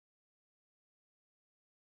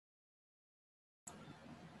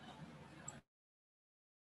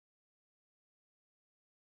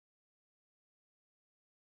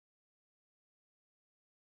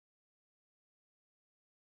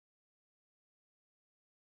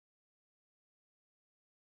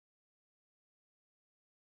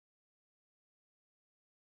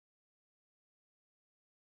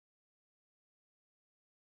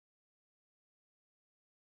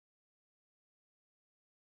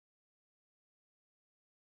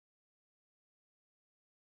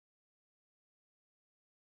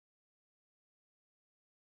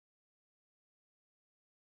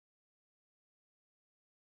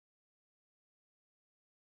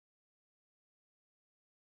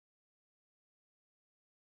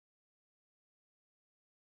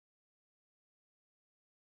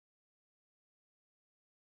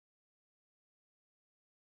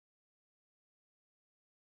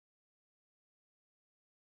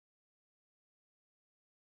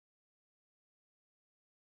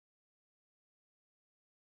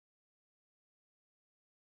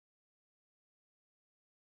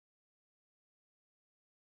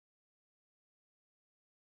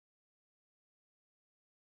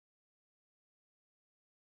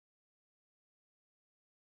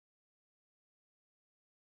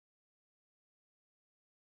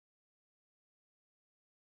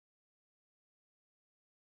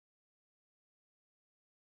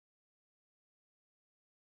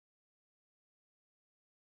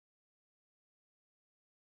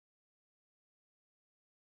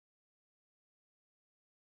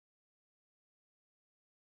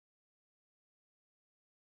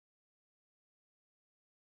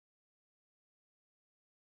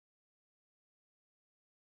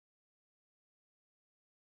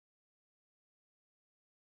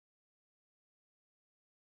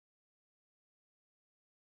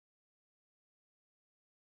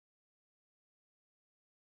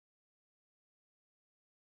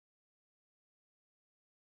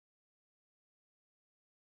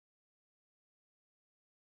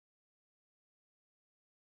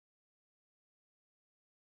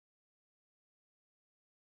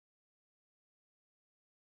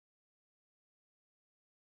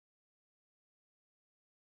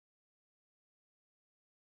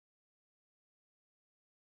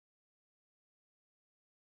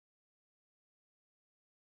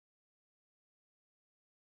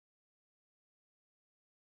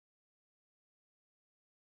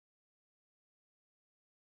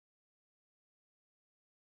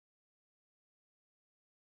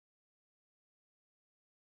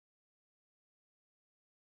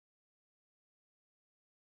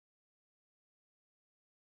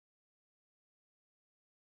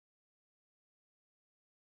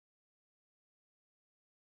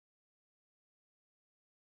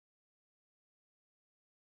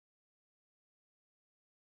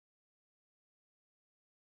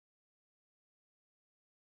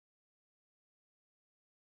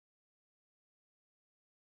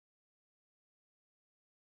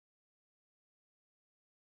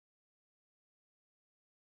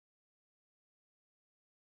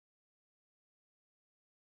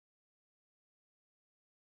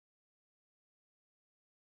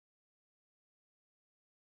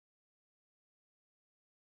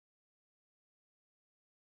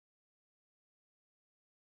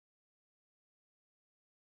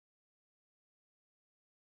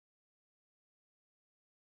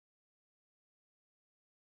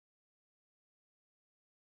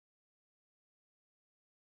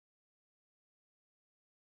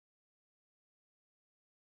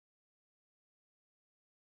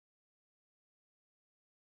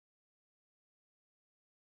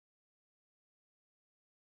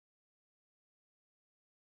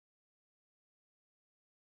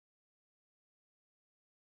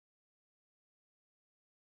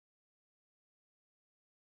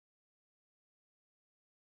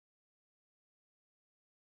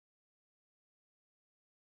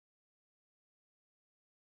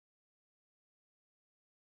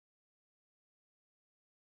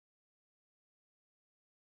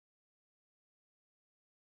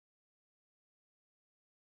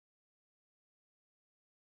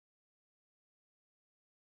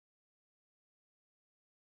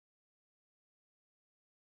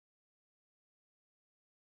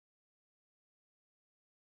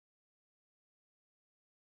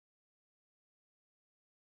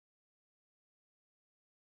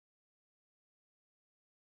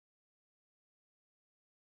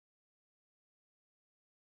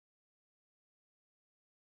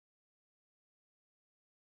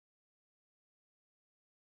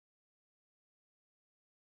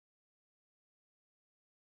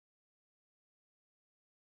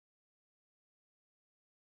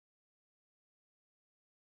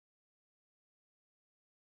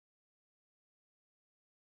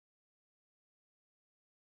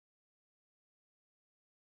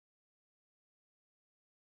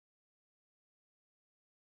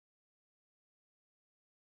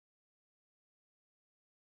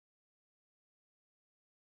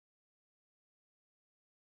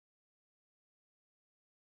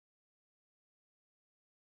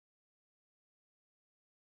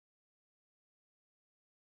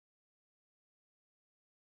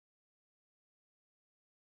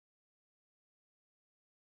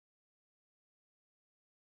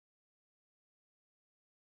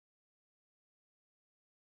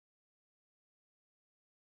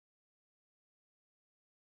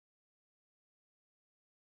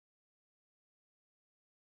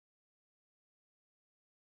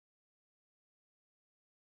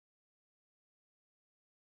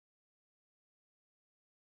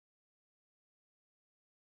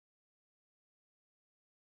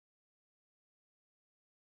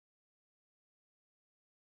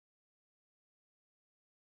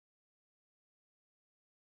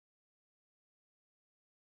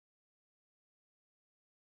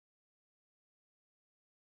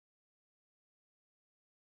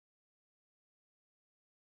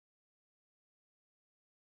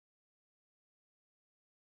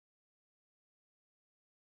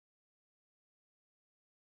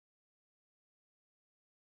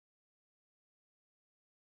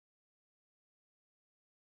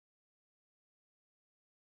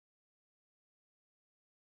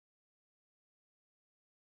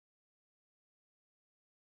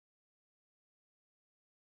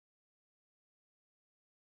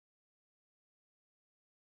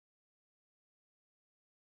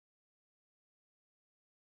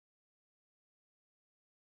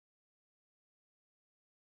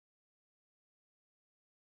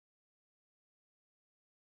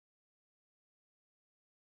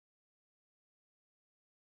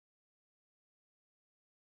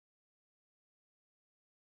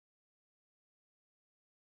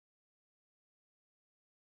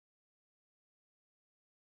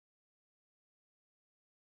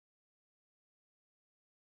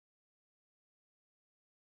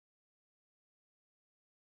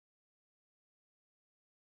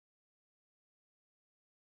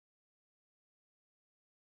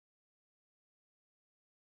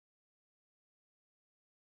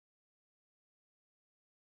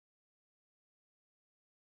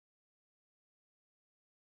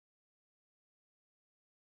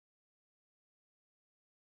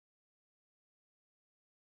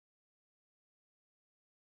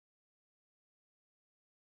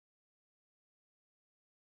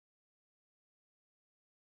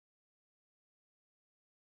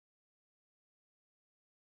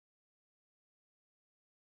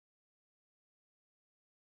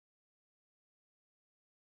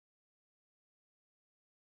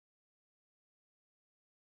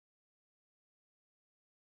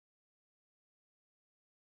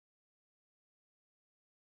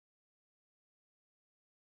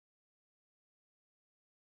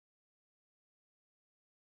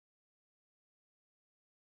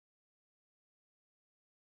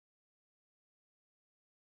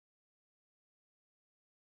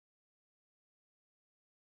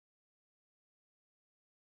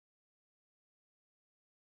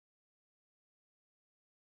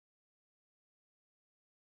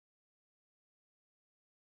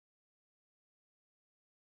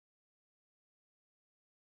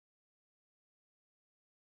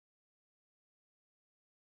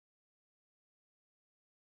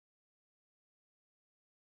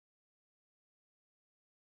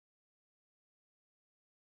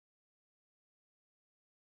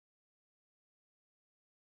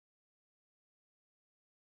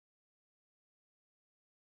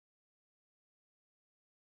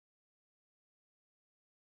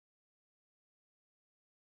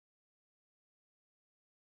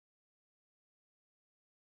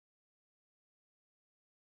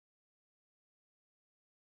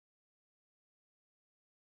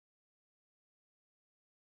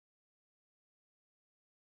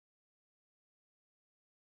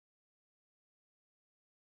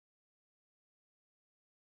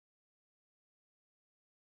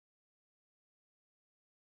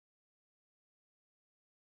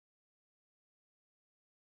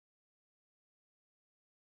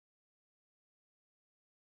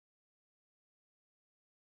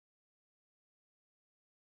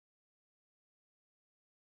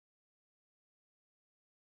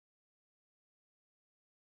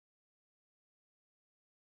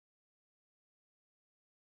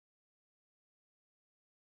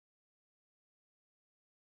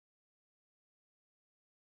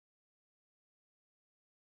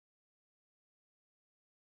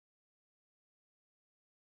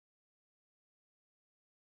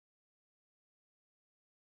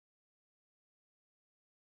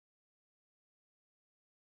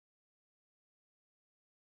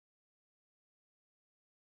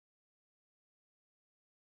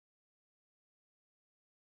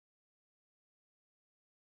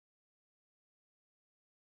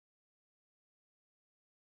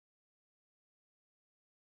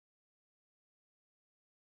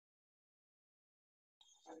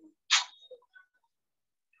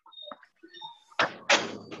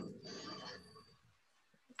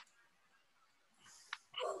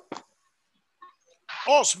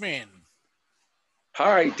Osman.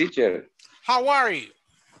 Hi, teacher. How are you?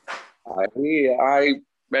 I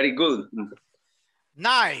very good.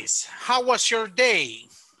 Nice. How was your day?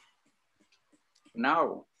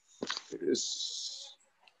 Now,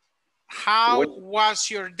 How was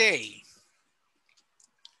your day?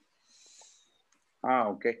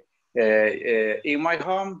 Okay. In my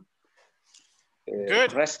home.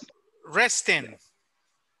 Good. Resting.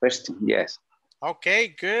 Resting, yes. Okay,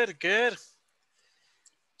 good, good.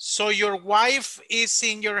 So your wife is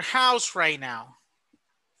in your house right now?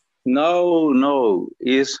 No,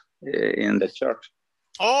 is in the church.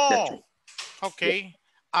 Oh, okay.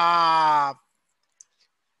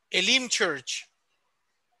 Elim Church.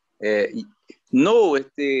 No, es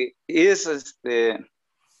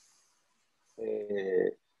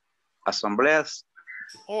asambleas.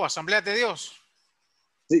 Oh, Asamblea de Dios.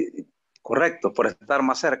 Sí, correcto, por estar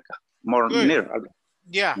más cerca. More Good. near.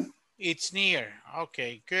 Yeah, it's near.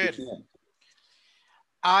 Okay, good.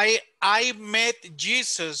 I met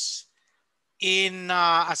Jesus in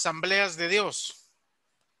Asambleas de Dios.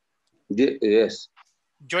 Yes.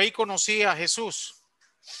 Yo ahí conocí a Jesús.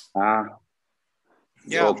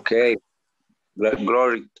 Yeah. Okay.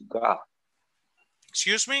 Glory to God.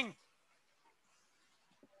 Excuse me.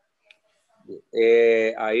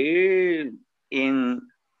 Ahí en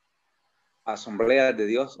Asamblea de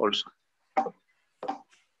Dios also.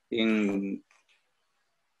 In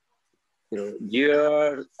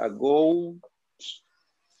years ago,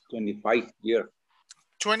 25 years.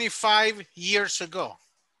 25 years ago.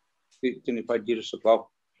 25 years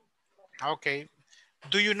ago. Okay.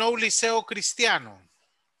 Do you know Liceo Cristiano?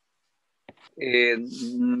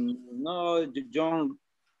 No, John,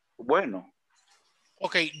 bueno.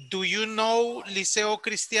 Okay. Do you know Liceo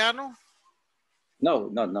Cristiano? No.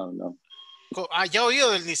 ¿Ya oído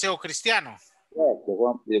del Liceo Cristiano?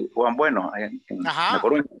 Juan Bueno, en La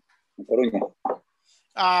Coruña.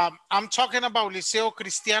 I'm talking about Liceo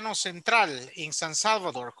Cristiano Central in San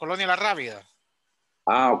Salvador, Colonia La Rábida.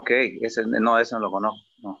 Okay. Ese no lo conozco.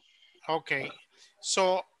 No. Okay.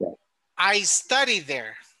 So, I studied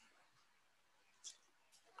there.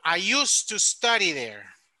 I used to study there.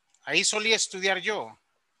 Ahí solía estudiar yo.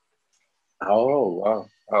 Oh,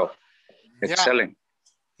 wow. Excellent.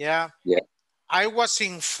 Yeah. I was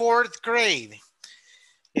in 4th grade.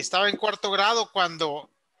 Estaba en 4º grado cuando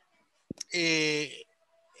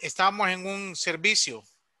estábamos en un servicio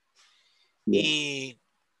y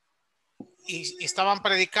estaban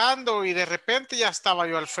predicando y de repente ya estaba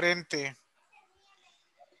yo al frente.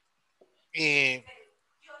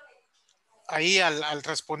 Ahí al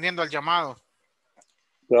respondiendo al llamado.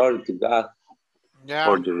 Glory to God. Yeah.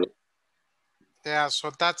 Yeah, so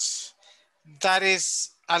that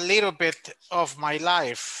is a little bit of my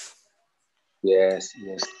life. Yes.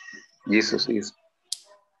 Jesus is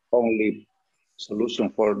only solution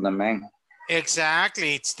for the man.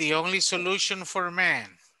 Exactly. It's the only solution for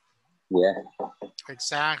man. Yeah.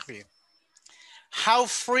 Exactly. How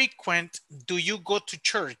frequent do you go to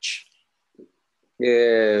church?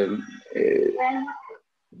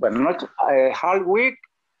 But not half week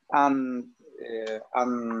and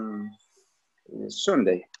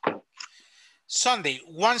Sunday. Sunday,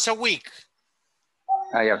 once a week.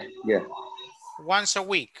 Yeah. Once a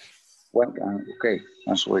week. Okay,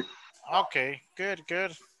 once a week. Okay, good.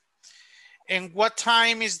 And what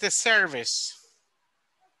time is the service?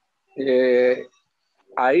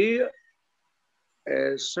 I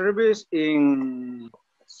service in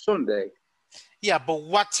Sunday. Yeah, but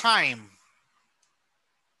what time?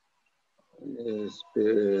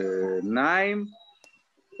 9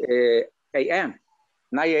 a.m.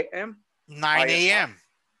 9 a.m. 9 a.m.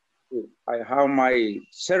 I have my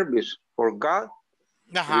service for God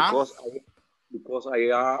because I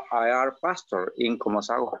are pastor in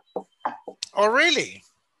Comasagua. Oh, really?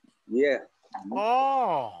 Yeah.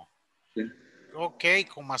 Oh. Okay,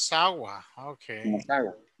 Comasagua. Okay.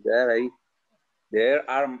 Comasagua. There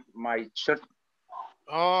are my church.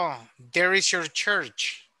 Oh, there is your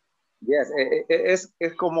church. Yes, es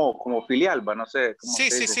como filial, no sé.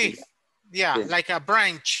 Sí. Yeah, like a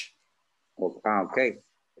branch. Okay.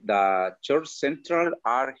 The church central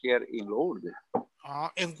are here in Lourdes.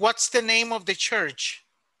 And what's the name of the church?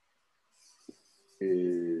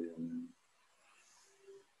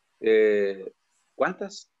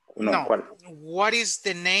 ¿Cuántas? No. What is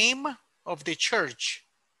the name of the church?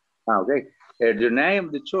 Okay. The name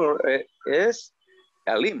of the church is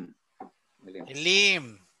Elim.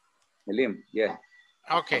 Elim, yeah.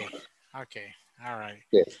 Okay. All right.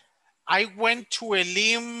 Yes. I went to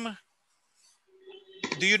Elim.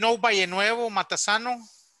 Do you know Valle Nuevo, Matasano?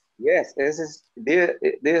 Yes, it's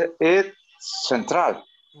central.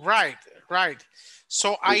 Right, right.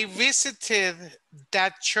 So I visited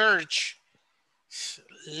that church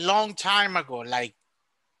long time ago, like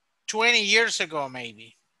 20 years ago,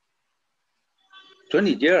 maybe.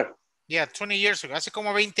 20 years. Yeah, 20 years ago. Hace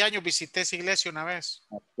como 20 años visité esa iglesia una vez.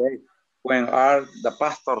 Okay. When are the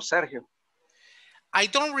pastor Sergio? I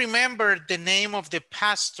don't remember the name of the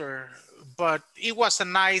pastor, but it was a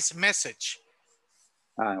nice message.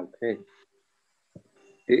 Okay.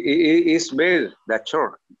 It's big, the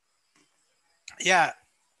church. Yeah,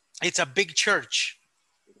 it's a big church.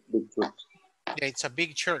 Big church. Yeah, it's a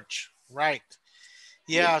big church, right.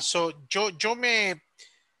 Yeah, so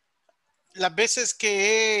las veces que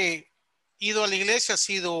he ido a la iglesia ha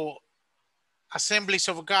sido Assemblies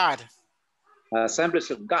of God. Assemblies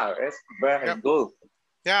of God, it's very Yep. good.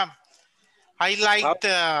 Yeah, I like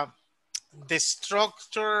the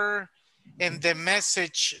structure and the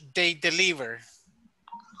message they deliver.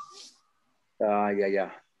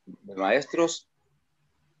 Yeah. The maestros,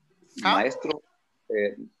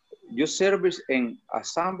 you service in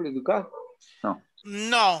Assembly of God? No.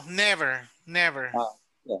 No, never.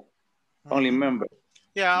 Yeah. Only member.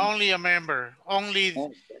 Yeah, only a member, only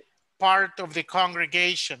part of the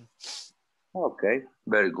congregation. Okay,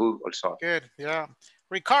 very good also. Good, yeah.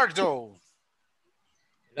 Ricardo.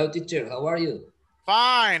 Hello, teacher. How are you?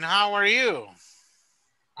 Fine, how are you?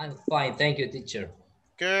 I'm fine. Thank you, teacher.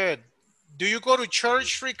 Good. Do you go to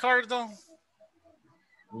church, Ricardo?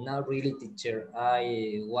 Not really, teacher.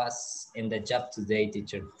 I was in the job today,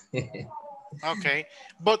 teacher. Okay,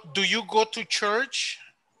 but do you go to church?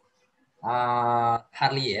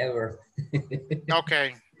 Hardly ever.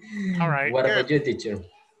 Okay, all right. What good. about you, teacher?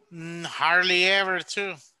 Hardly ever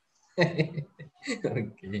too. Okay.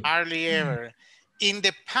 Hardly ever. In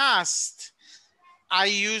the past, I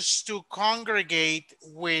used to congregate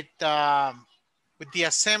with the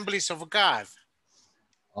Assemblies of God.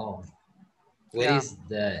 Oh, where is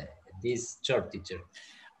this church, teacher?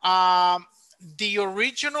 The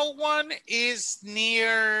original one is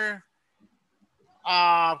near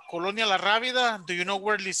Colonia La Rábida. Do you know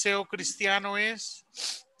where Liceo Cristiano is?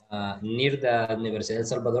 Near the Universidad del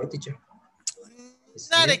Salvador, teacher?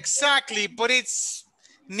 Not exactly, but it's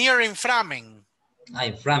near Inframen.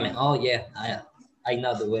 Inframen. Oh, yeah. I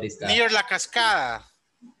know where is that. Near La Cascada.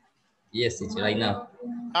 Yes, teacher, I know.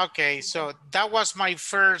 Okay, so that was my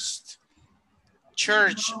first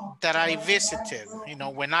church that I visited, you know,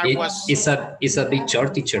 when I was... It's a big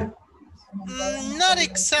church, teacher. Not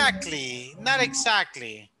exactly.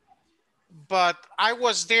 But I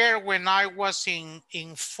was there when I was in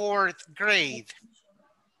 4th grade.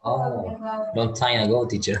 Oh, long time ago,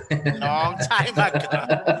 teacher. Long time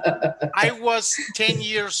ago. I was 10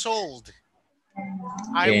 years old.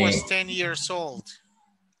 I was 10 years old.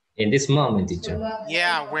 In this moment, teacher.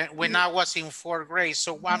 Yeah, when I was in 4th grade.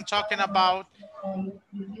 So I'm talking about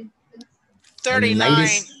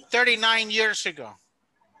 39 years ago.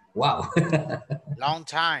 Wow. Long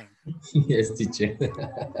time. Yes, teacher.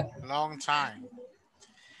 Long time.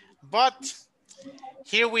 But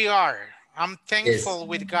here we are. I'm thankful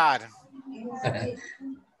with God.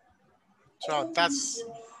 So that's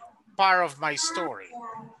part of my story.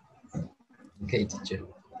 Okay, teacher.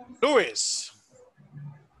 Luis.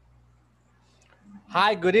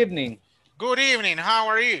 Hi, good evening. Good evening. How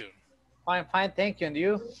are you? Fine, thank you. And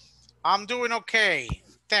you? I'm doing okay.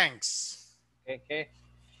 Thanks. Okay.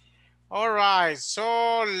 All right,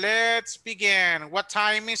 so let's begin. What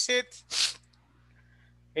time is it?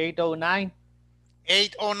 8:09.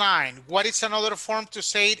 8:09. What is another form to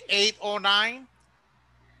say it? 8:09?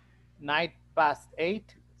 8:09.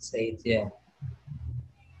 Say it, yeah.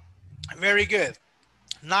 Very good.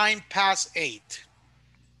 8:09.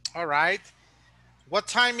 All right. What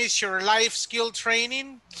time is your life skill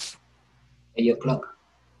training? 8 o'clock.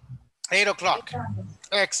 8 o'clock.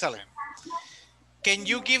 Excellent. Can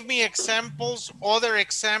you give me examples, other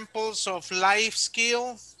examples of life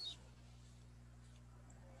skills?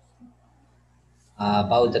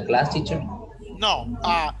 About the class, teacher? No,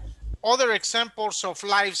 other examples of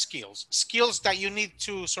life skills, skills that you need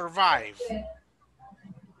to survive.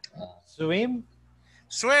 Swim.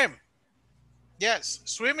 Swim. Yes,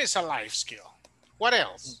 swim is a life skill. What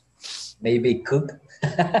else? Maybe cook.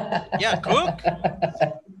 Yeah, cook.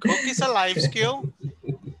 Cook is a life skill.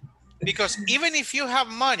 Because even if you have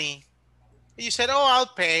money, you said, oh, I'll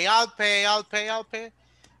pay.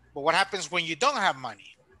 But what happens when you don't have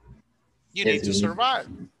money? You need to survive.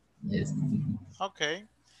 Yes. Okay.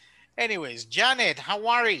 Anyways, Janet, how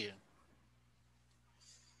are you?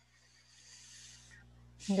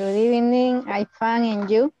 Good evening. I'm fine, and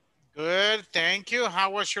you? Good, thank you.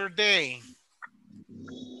 How was your day?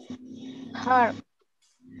 Hard.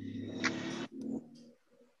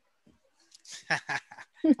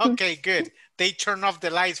 Okay, good. They turned off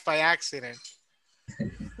the lights by accident.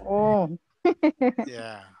 Oh,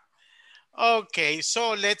 Yeah. Okay,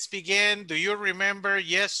 so let's begin. Do you remember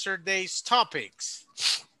yesterday's topics?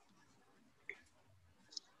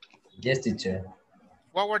 Yes, teacher.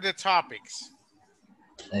 What were the topics?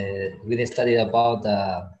 We studied about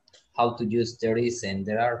how to use there is and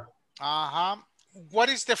there are. Uh-huh. What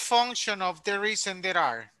is the function of there is and there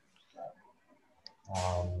are?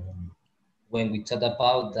 When we talk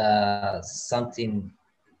about something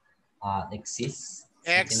exists, something like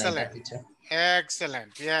that, Excellent. teacher.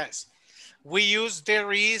 Excellent, yes. We use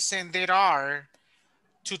there is and there are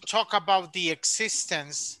to talk about the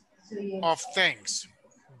existence of things.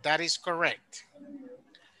 That is correct.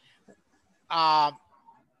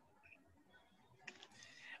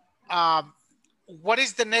 What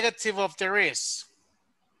is the negative of there is?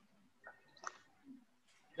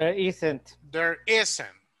 There isn't. There isn't.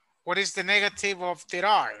 What is the negative of there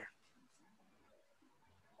are?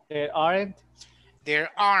 There aren't. There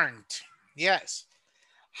aren't. Yes.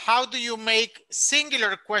 How do you make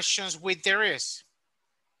singular questions with there is?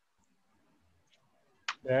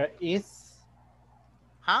 There is.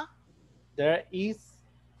 Huh? There is.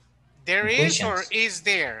 There is or Questions. is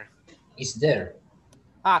there? It's there.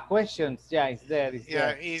 Questions. Yeah, it's there. It's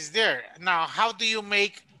Yeah, there. is there. Now, how do you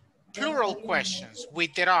make plural questions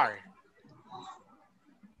with there are?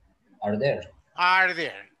 Are there. Are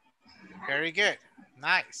there. Very good.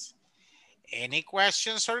 Nice. Any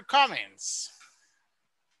questions or comments?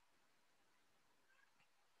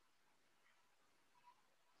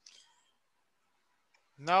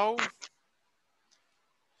 No.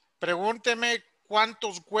 Pregúnteme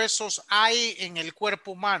cuántos huesos hay en el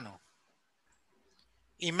cuerpo humano.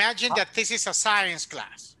 Imagine that this is a science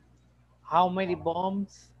class. How many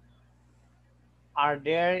bones are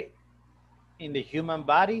there in the human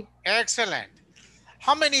body? Excellent.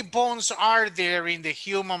 How many bones are there in the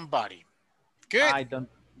human body? Good. I don't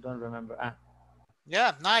remember.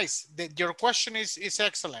 Yeah, nice. Your question is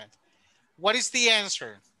excellent. What is the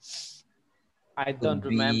answer? I don't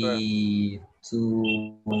Could remember. be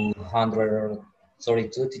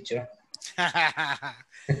 232, teacher.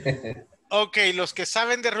 Ok, los que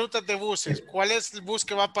saben de rutas de buses, ¿cuál es el bus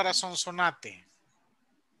que va para Sonsonate?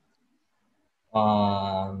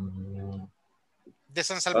 De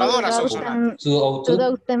San Salvador a Sonsonate. 202.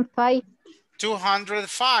 2005.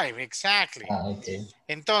 205, exactly. Okay.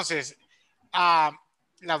 Entonces, la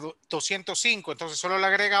 205, entonces solo le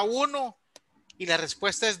agrega 1 y la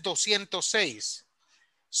respuesta es 206.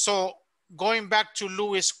 So, going back to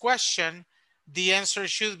Louis' question, the answer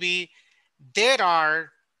should be, there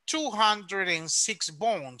are 206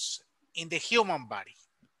 bones in the human body.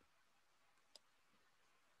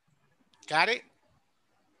 Got it?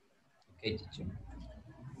 Okay, teacher.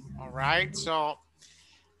 All right, so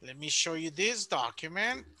let me show you this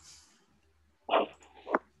document.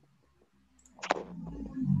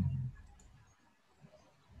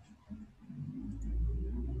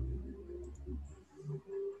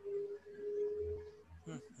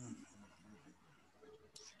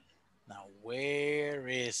 Now, where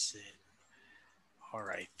is it? All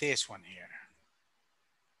right, this one here.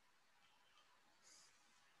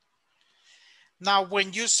 Now,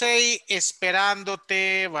 when you say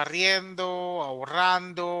esperándote, barriendo,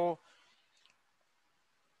 ahorrando,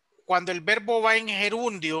 cuando el verbo va en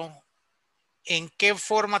gerundio, ¿en qué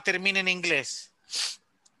forma termina en inglés?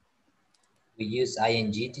 We use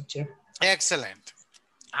ing, teacher. Excellent.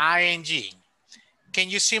 ING. Can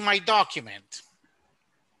you see my document?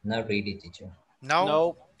 Not really, teacher. No?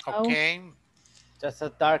 No. Okay. Just a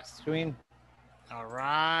dark screen. All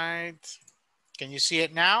right. Can you see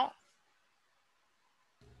it now?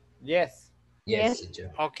 Yes. Yes, Yes.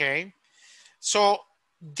 teacher. Okay. So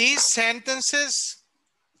these sentences,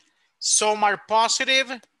 some are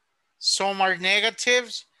positive, some are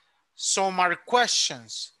negatives, some are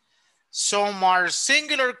questions, some are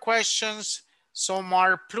singular questions, some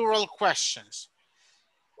are plural questions.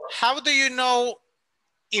 How do you know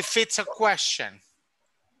if it's a question?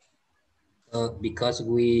 Because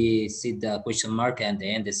we see the question mark at the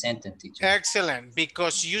end of the sentence, teacher. Excellent,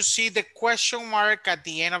 because you see the question mark at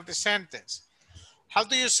the end of the sentence. How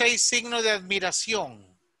do you say signo de admiración?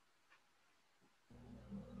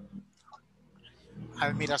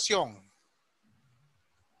 Admiración.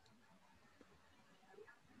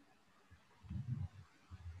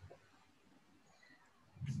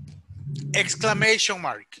 Exclamation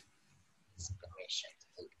mark.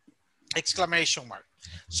 Exclamation mark.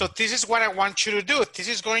 So this is what I want you to do. This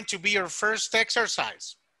is going to be your first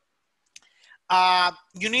exercise.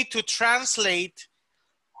 You need to translate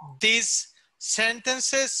these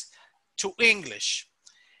sentences to English.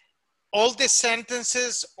 All the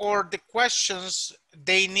sentences or the questions,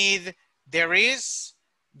 they need there is,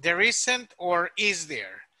 there isn't, or is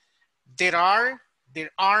there. There are,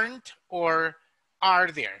 there aren't, or are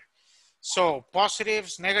there. So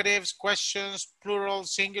positives, negatives, questions, plural,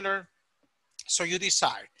 singular. So you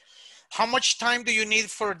decide. How much time do you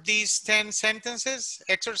need for these 10 sentences,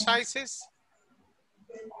 exercises?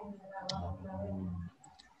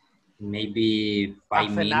 Maybe 5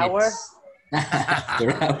 Half an hour? minutes.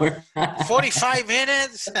 Per hour. 45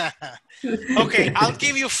 minutes? Okay, I'll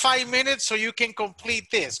give you 5 minutes so you can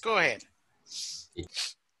complete this. Go ahead.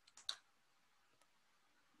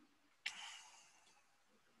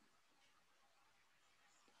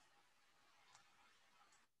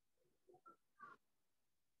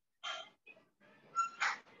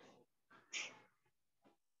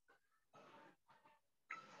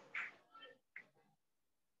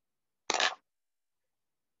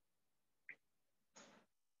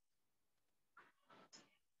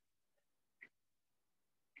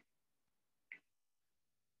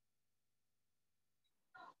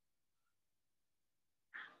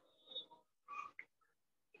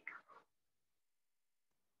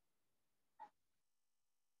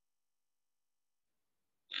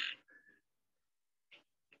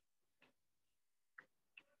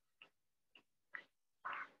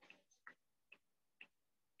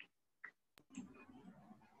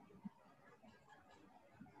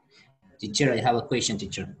 Teacher, I have a question,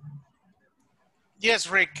 teacher. Yes,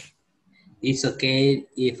 Rick. It's okay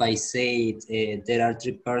if I say there are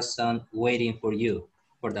 3 persons waiting for you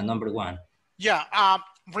for the number 1. Yeah,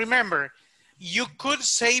 remember, you could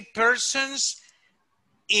say persons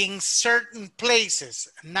in certain places,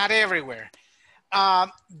 not everywhere.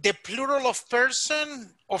 The plural of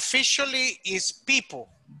person officially is people.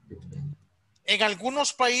 En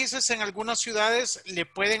algunos países, en algunas ciudades, le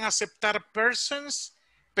pueden aceptar persons,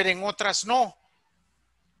 pero en otras no.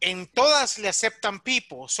 En todas le aceptan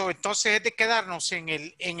people. So, entonces es de quedarnos en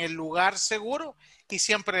el lugar seguro y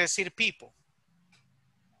siempre decir people.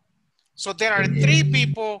 So there are 3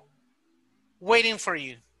 people waiting for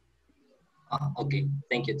you. Okay,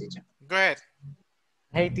 thank you, teacher. Go ahead.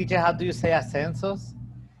 Hey, teacher, how do you say ascensos?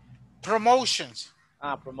 Promotions.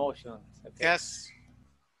 Promotions. Okay. Yes.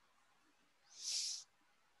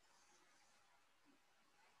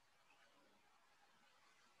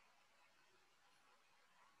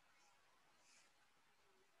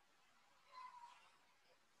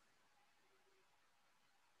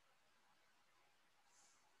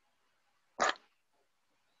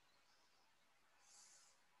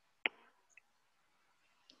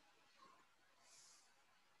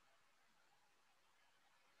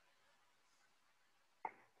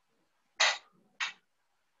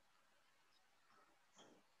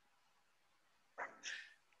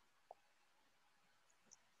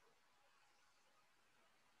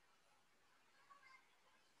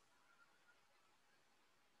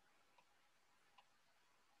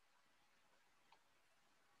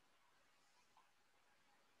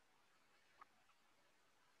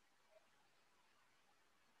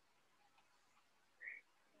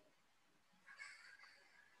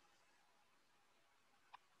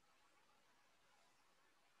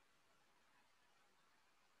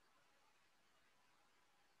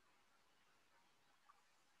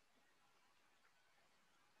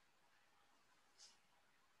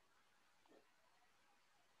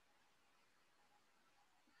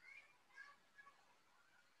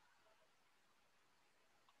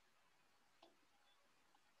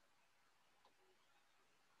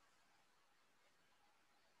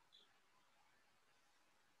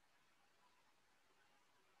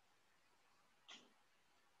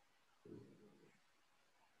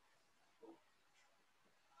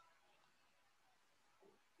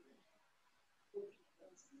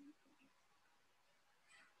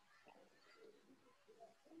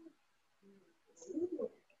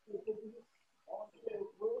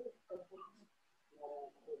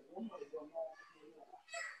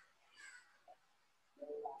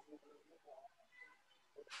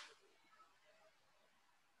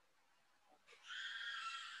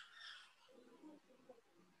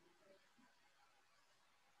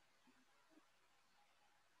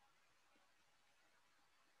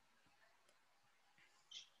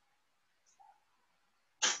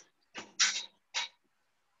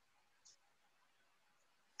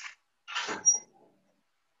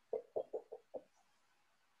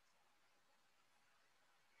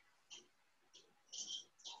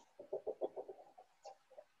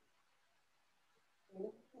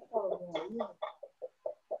 Good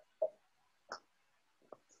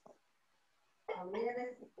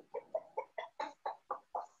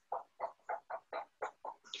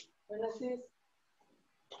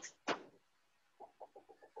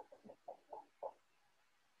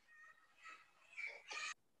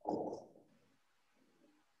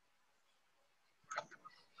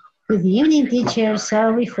evening, teacher.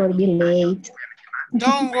 Sorry for being late.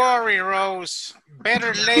 Don't worry, Rose.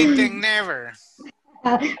 Better late than never.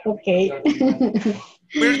 Okay.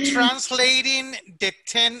 We're translating the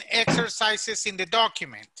 10 exercises in the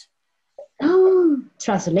document. Oh,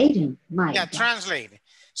 translating. My Yeah, God. translate.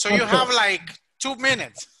 So Okay. you have like 2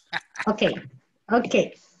 minutes. Okay.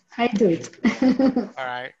 Okay. I do it. All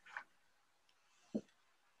right.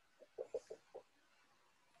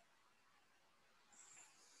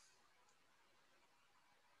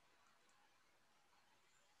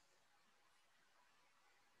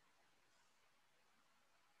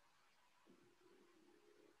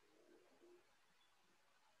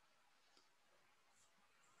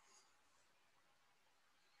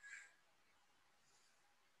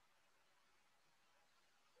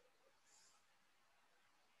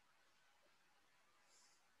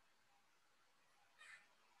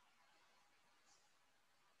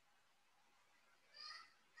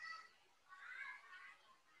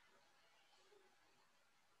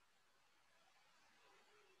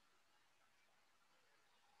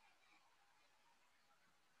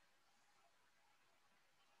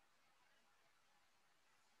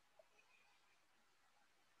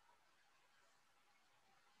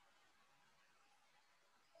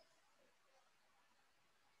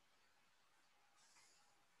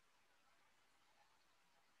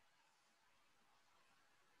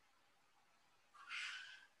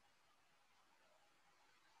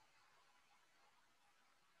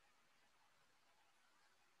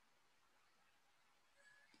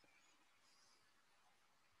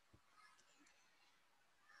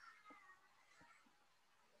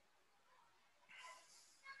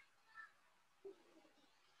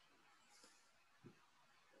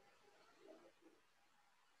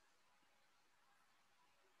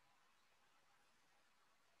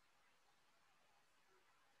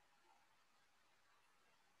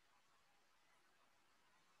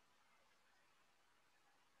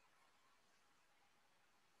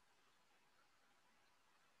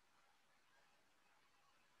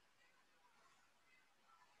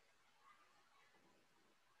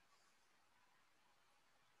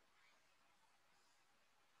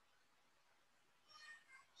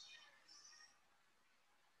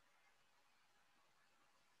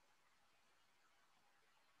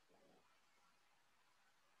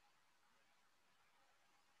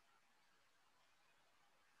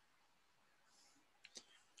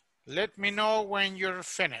 Let me know when you're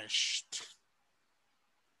finished.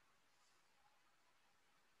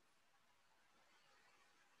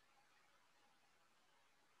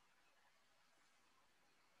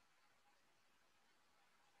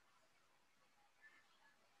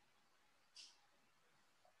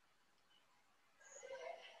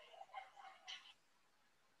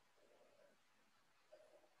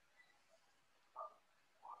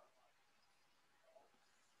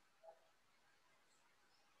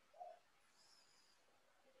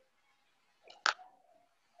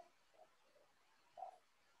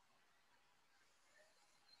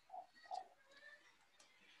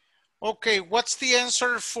 Okay, what's the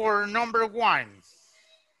answer for number 1?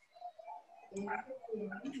 There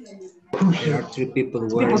are 3 people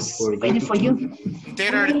waiting for you.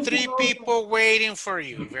 There are 3 people waiting for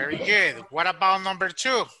you. Very good. What about number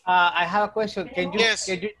 2? I have a question. Yes.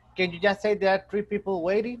 Can you just say there are 3 people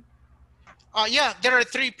waiting? Yeah, there are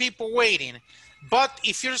 3 people waiting. But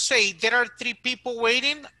if you say there are 3 people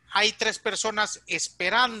waiting, hay 3 personas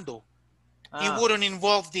esperando. It wouldn't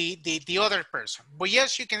involve the other person. But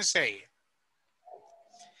yes, you can say it.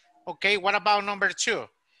 Okay, what about number 2?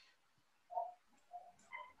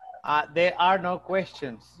 There are no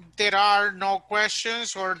questions. There are no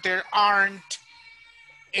questions, or there aren't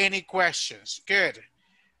any questions. Good.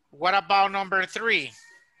 What about number 3?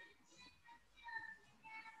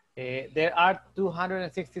 There are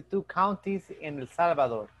 262 counties in El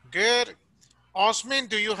Salvador. Good. Osman,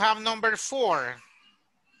 do you have number 4?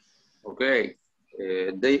 Okay.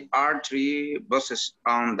 There are 3 buses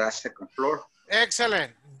on the 2nd floor.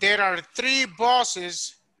 Excellent. There are 3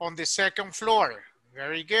 buses on the 2nd floor.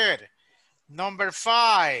 Very good. Number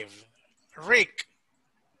 5, Rick.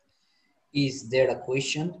 Is there a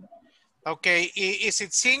question? Okay, is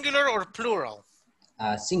it singular or plural?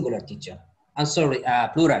 Singular, teacher. I'm sorry,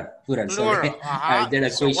 plural, Plural. sorry. Are there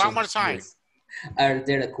So questions? one more time. Yes. Are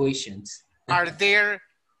there questions? Are there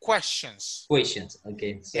questions. Questions.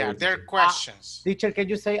 Okay. Sorry, Yeah, they're teacher. questions. Teacher, can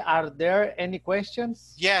you say, are there any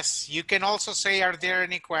questions? Yes, you can also say, are there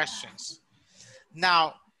any questions?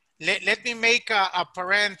 Now, let me make a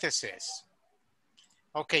parenthesis.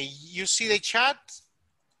 Okay, you see the chat?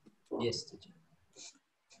 Yes, teacher.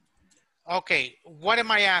 Okay, what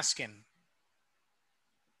am I asking?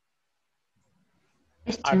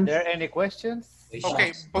 Are there any questions?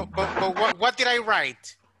 Okay, but what did I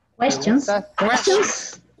write? Questions. Questions.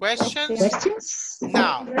 Questions. Questions? Questions.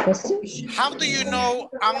 Now, Questions. how do you know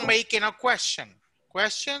I'm making a question?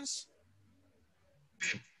 Questions?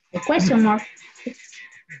 A question mark.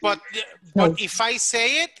 But No. if I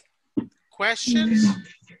say it, questions,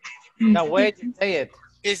 The way you say it.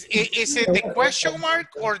 is it the question mark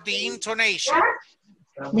or the intonation?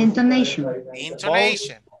 The intonation. The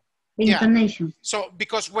intonation. The Yeah. intonation. So,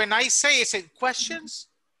 because when I say questions,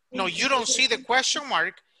 no, you don't see the question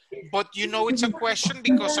mark, but you know it's a question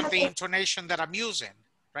because of the intonation that I'm using,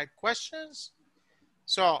 right? Questions?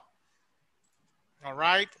 So, all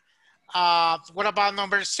right. What about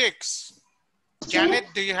number 6? Janet,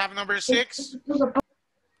 do you have number 6?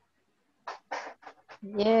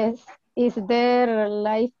 Yes. Is there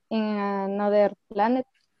life in another planet?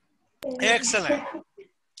 Excellent.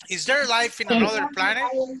 Is there life in another planet?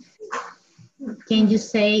 Can you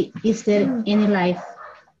say, is there any life?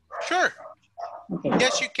 Sure. Okay.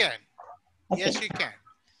 Yes, you can. Yes, Okay. you can.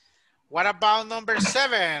 What about number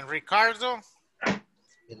 7, Ricardo?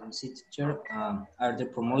 Let me see, teacher. Are there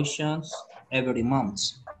promotions every month?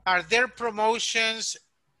 Are there promotions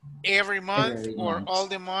every month Every or month. all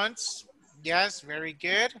the months? Yes, very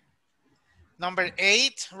good. Number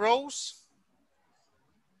 8, Rose.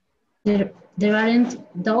 There aren't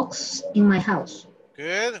dogs in my house.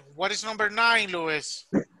 Good. What is number 9, Luis?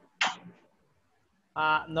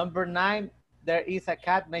 Number 9, there is a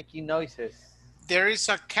cat making noises. There is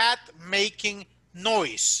a cat making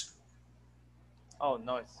noise. Oh,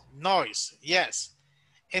 noise. Noise, yes.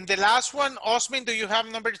 And the last one, Osmin, do you have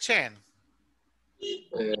number 10?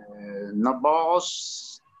 No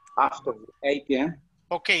boss after 8 p.m.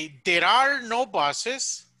 Okay, there are no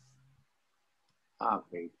buses.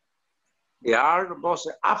 Okay. There are no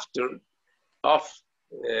bosses after of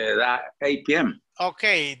that 8 p.m.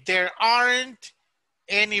 Okay, there aren't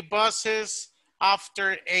any buses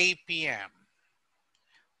after 8 p.m.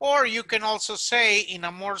 Or you can also say in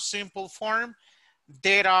a more simple form,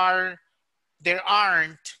 there aren't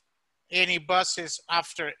any buses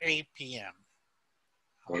after 8 p.m.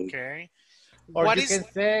 Okay. Or What you is can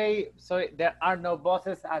say, so there are no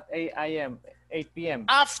buses at 8 p.m.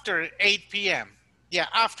 after 8 p.m.? Yeah,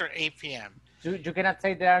 after 8 p.m. You cannot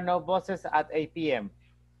say there are no buses at 8 p.m.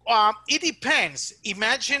 It depends.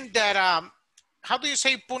 Imagine that, how do you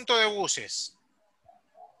say punto de buses?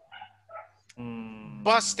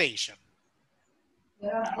 Bus station.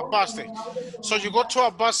 A bus station. So you go to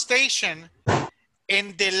a bus station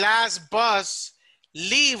and the last bus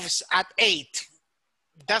leaves at 8.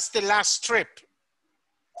 That's the last trip.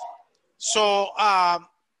 So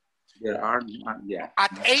There are, yeah.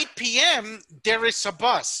 at 8 p.m., there is a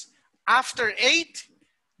bus. After 8,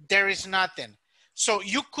 there is nothing. So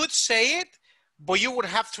you could say it, but you would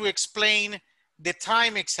have to explain the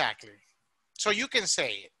time exactly. So you can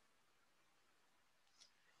say it.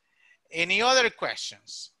 Any other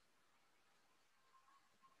questions?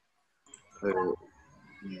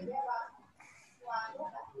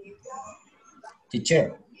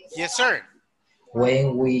 Teacher, Yes, sir.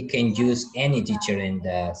 when we can use any teacher in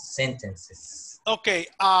the sentences? Okay,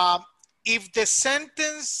 if the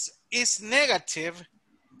sentence is negative,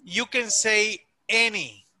 you can say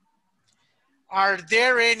any. Are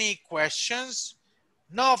there any questions?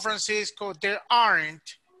 No, Francisco, there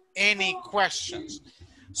aren't any questions.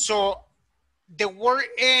 So the word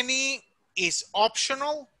any is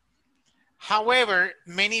optional. However,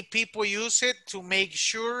 many people use it to make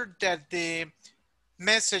sure that the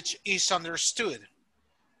message is understood.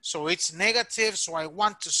 So it's negative, so I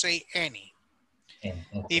want to say any. Okay.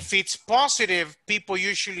 If it's positive, people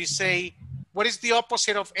usually say, what is the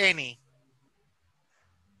opposite of any?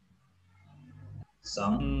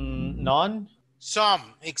 Some. None. Some,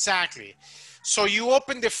 exactly. So you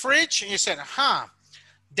open the fridge and you said,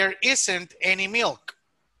 there isn't any milk.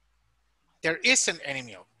 There isn't any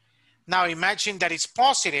milk. Now imagine that it's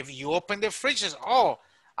positive. You open the fridge and say, oh,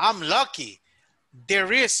 I'm lucky.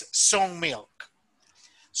 There is some milk.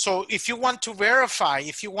 So if you want to verify,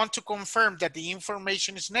 if you want to confirm that the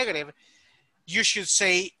information is negative, you should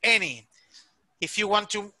say any. If you want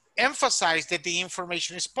to emphasize that the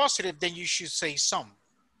information is positive, then you should say some.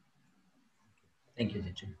 Thank you,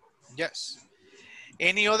 teacher. Yes.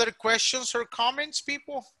 Any other questions or comments,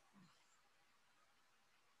 people?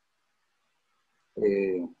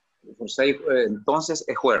 For say, entonces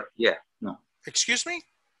es where, yeah, no. Excuse me?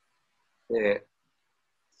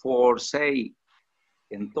 For say,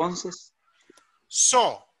 entonces.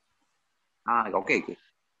 So. Okay.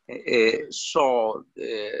 So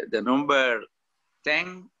the number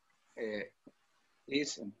 10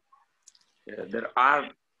 is there are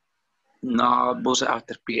no buses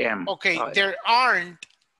after PM. Okay, there aren't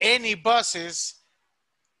any buses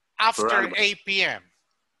after 8 p.m.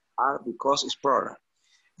 Because it's plural.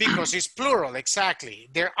 Because it's plural, exactly.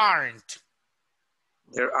 There aren't.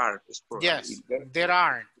 There are. It's plural. Yes, there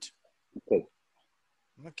aren't. Okay.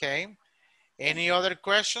 Okay. Any other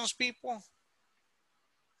questions, people?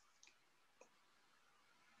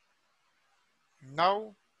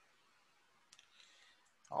 No?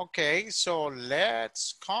 Okay, so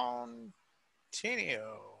let's continue.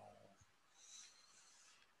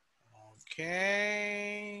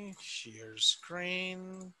 Okay, share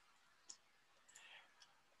screen.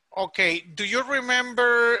 Okay, do you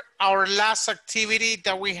remember our last activity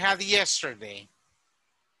that we had yesterday?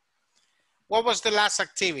 What was the last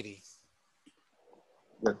activity?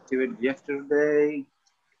 The activity yesterday.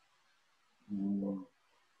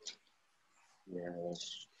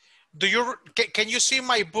 Yes. Can you see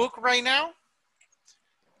my book right now?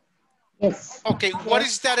 Yes. Okay, what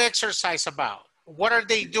is that exercise about? What are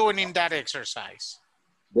they doing in that exercise?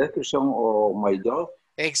 Description of my job.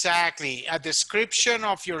 Exactly, a description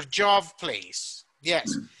of your job place.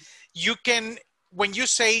 Yes, you can, when you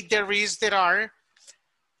say there is, there are,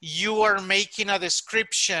 you are making a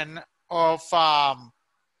description of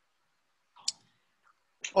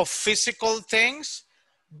physical things,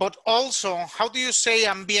 but also, how do you say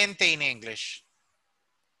ambiente in English?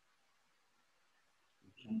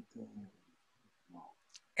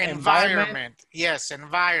 Environment. Yes,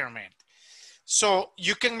 environment. So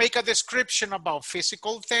you can make a description about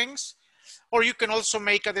physical things, or you can also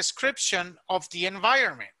make a description of the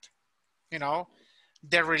environment. You know,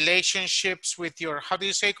 the relationships with your, how do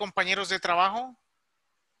you say, compañeros de trabajo?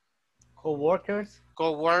 Co-workers.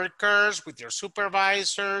 Co-workers, with your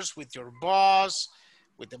supervisors, with your boss,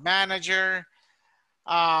 with the manager.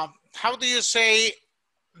 How do you say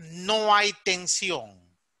no hay tensión?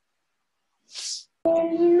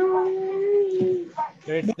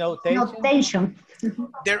 There is no No tension. tension.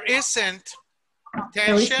 There isn't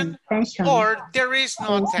There isn't tension, tension. or there is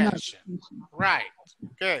no There is no tension. Right,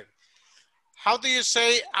 good. How do you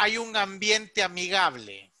say hay un ambiente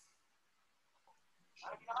amigable?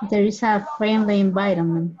 There is a friendly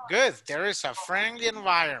environment. Good, there is a friendly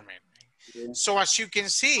environment. So as you can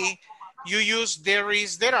see, you use there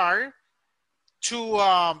is, there are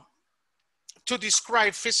to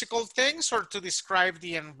describe physical things or to describe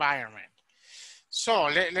the environment. So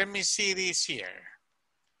let me see this here.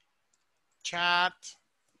 Chat,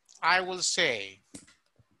 I will say,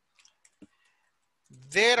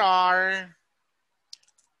 there are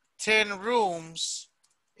 10 rooms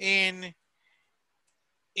in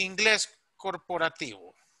Inglés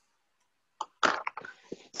Corporativo.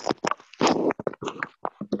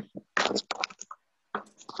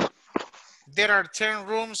 There are 10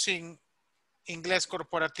 rooms in Inglés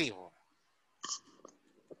Corporativo.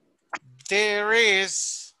 There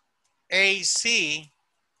is AC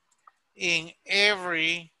in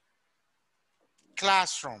every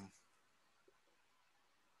classroom.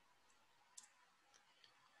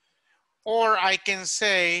 Or I can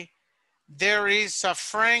say there is a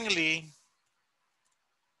friendly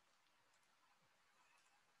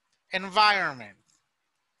environment.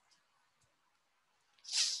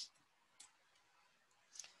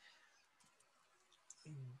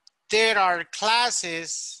 There are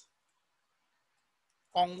classes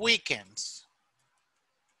on weekends,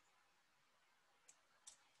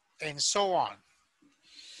 and so on.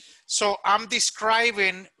 So I'm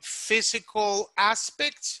describing physical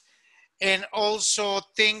aspects and also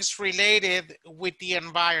things related with the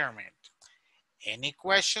environment. Any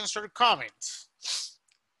questions or comments?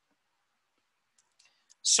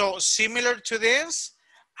 So similar to this,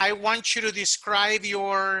 I want you to describe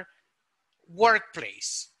your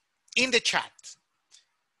workplace in the chat,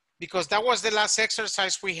 because that was the last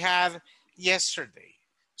exercise we had yesterday.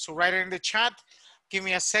 So write it in the chat. Give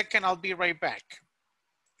me a second, I'll be right back.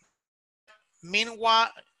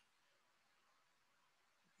 Meanwhile,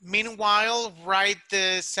 write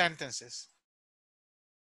the sentences.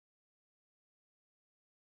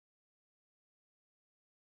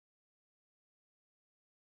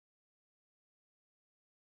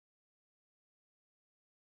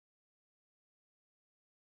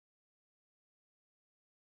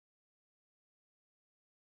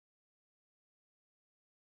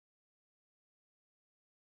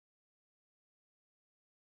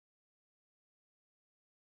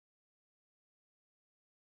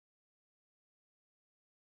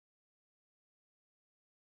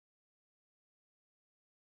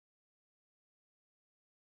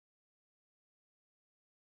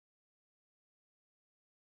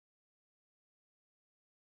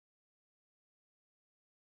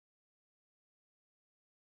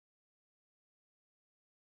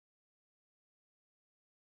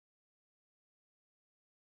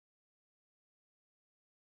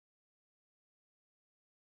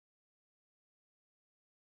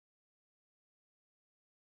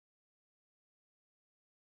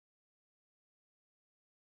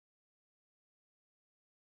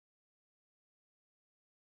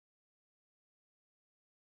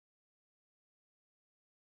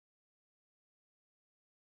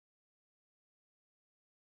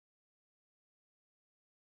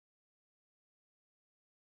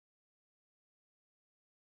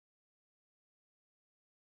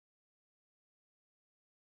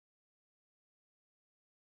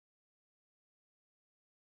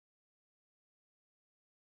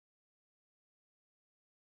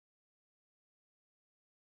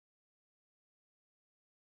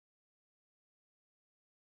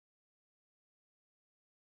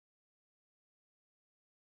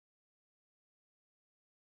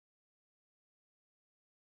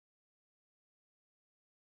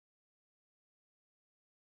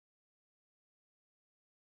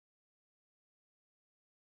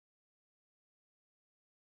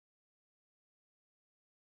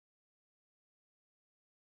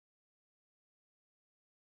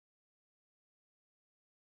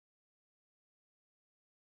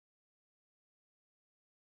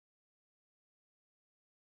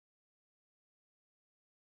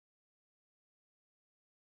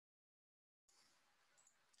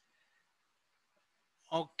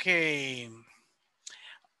 Okay.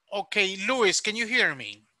 Okay, Luis, can you hear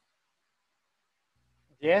me?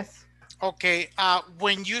 Yes. Okay,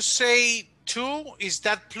 when you say two, is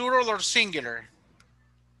that plural or singular?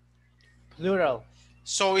 Plural.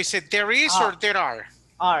 So is it there is or there are?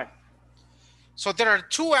 Are. So there are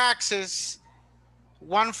two axes,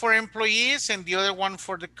 one for employees and the other one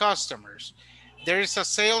for the customers. There is a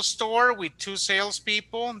sales store with two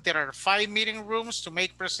salespeople. There are 5 meeting rooms to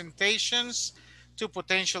make presentations to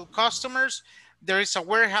potential customers. There is a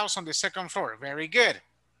warehouse on the second floor. Very good.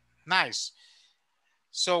 Nice.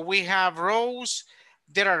 So we have rows.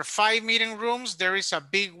 There are 5 meeting rooms. There is a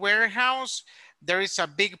big warehouse. There is a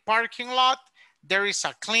big parking lot. There is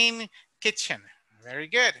a clean kitchen. Very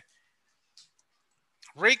good.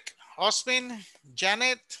 Rick, Osmin,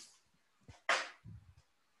 Janet.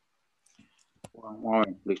 One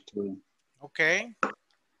moment, please. Okay.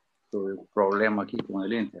 Tuve un problema aquí con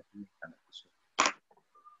el internet.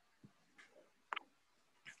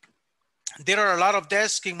 There are a lot of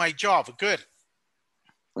desks in my job. Good.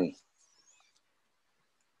 Sí.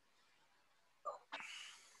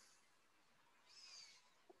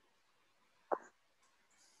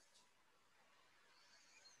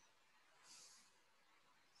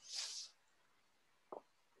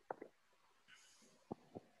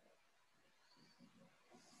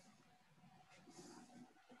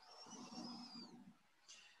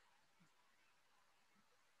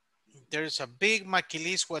 There's a big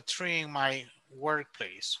maquiliswa tree in my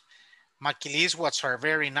workplace. Maquiliswas are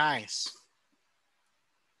very nice.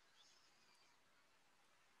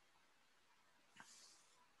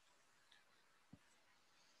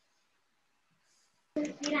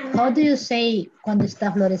 How do you say cuando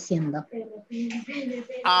está floreciendo?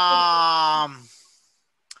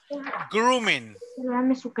 Grooming.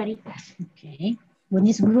 Okay. When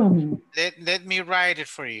it's grooming. Let me write it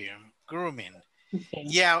for you. Grooming. Okay.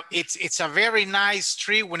 Yeah, it's a very nice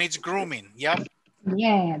tree when it's grooming. Yep.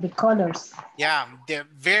 Yeah, the colors. Yeah, they're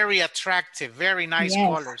very attractive, very nice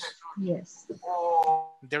colors. Yes.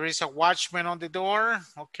 There is a watchman on the door.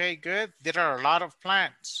 Okay, good. There are a lot of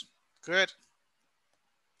plants. Good.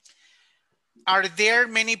 Are there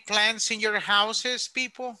many plants in your houses,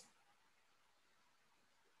 people?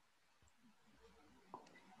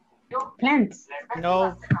 Plants.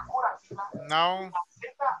 No. No?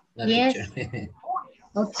 No, Yes. teacher.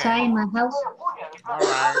 Outside my house. All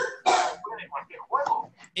right.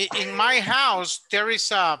 In my house, there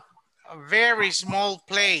is a very small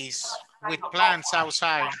place with plants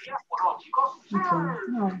outside. Okay.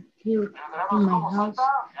 No, here in my house.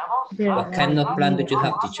 There What kind of plant do you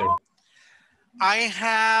have, teacher? I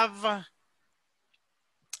have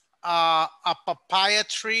a papaya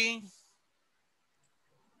tree,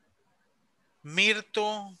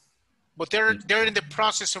 myrtle, but they're in the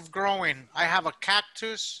process of growing. I have a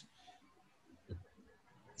cactus.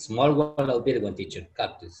 Small one or big one, teacher?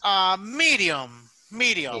 Cactus. Medium,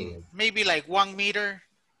 maybe like 1 meter.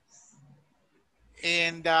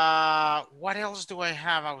 And what else do I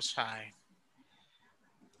have outside?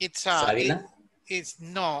 It's Savila?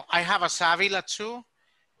 no, I have a savila too,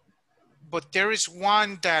 but there is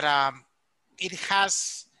one that it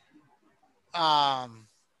has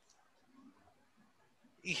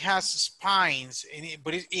spines in it,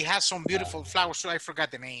 but it has some beautiful flowers. So I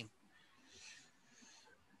forgot the name.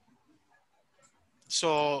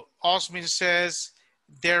 So Osmin says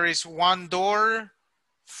there is one door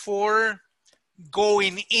for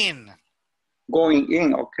going in. Going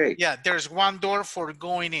in, okay. Yeah, there's one door for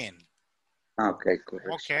going in. Okay, correct.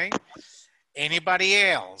 Okay. Anybody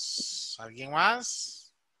else? ¿Alguien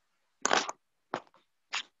más?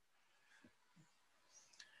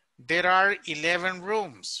 There are 11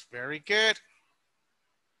 rooms. Very good.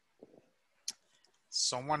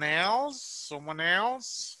 Someone else? Someone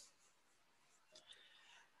else?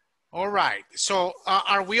 All right. So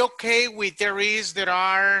are we okay with there is, there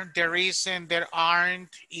are, there isn't, there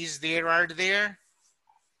aren't, is there, are there?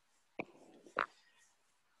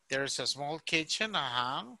 There's a small kitchen.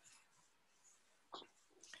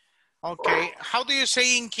 Okay. How do you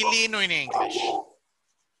say inquilino in English?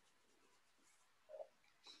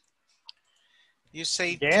 You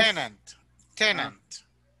say tenant. Tenant.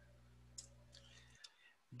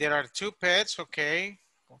 There are 2 pets. Okay.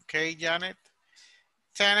 Okay, Janet.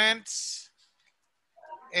 Tenants.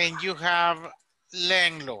 And you have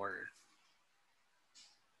landlord.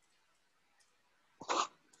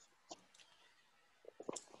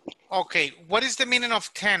 Okay. What is the meaning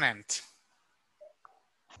of tenant?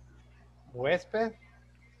 Huésped.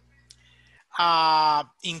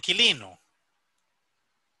 Inquilino.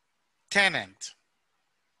 Tenant.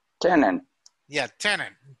 Tenant. Yeah,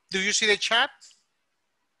 tenant. Do you see the chat?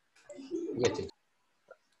 Yes, teacher.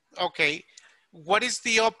 Okay. What is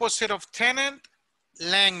the opposite of tenant?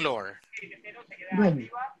 Landlord. Dueño,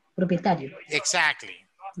 propietario. Exactly.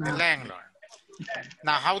 The Ah, landlord.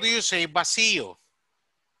 Now, how do you say vacío?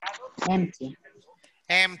 empty.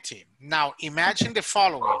 Empty. Now, imagine the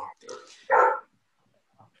following.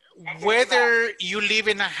 Whether you live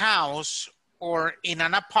in a house or in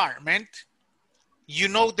an apartment, you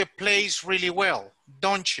know the place really well,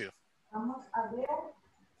 don't you?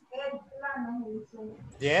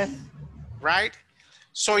 Yes. Right?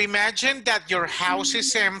 So imagine that your house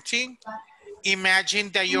is empty. Imagine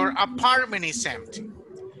that your apartment is empty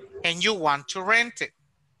and you want to rent it.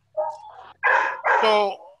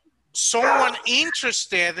 So someone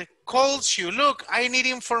interested calls you, look, I need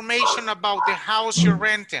information about the house you're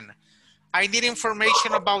renting. I need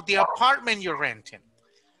information about the apartment you're renting.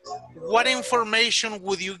 What information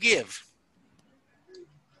would you give?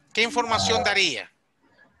 ¿Qué información daría?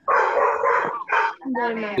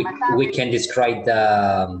 We can describe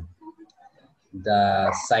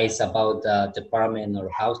the size about the department or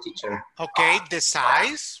house, teacher. Okay, the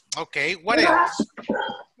size. Okay, what else?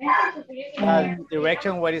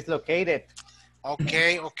 Direction where it's located.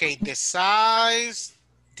 Okay, okay, the size,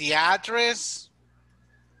 the address.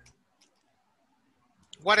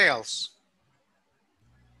 What else?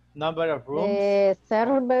 Number of rooms. The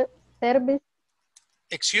service,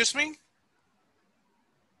 Excuse me?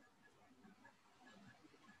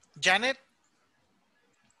 Janet?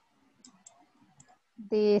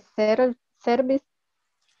 the service,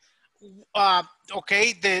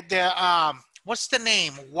 Okay, what's the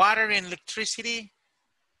name? Water and electricity?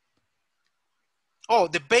 Oh,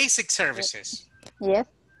 the basic services. yes.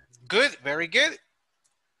 Good, very good.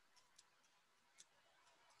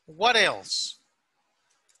 What else?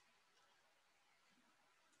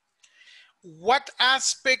 What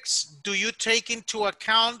aspects do you take into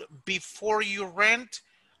account before you rent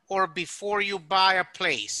or before you buy a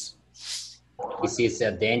place? This is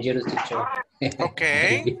a dangerous, teacher.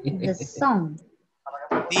 Okay. The zone,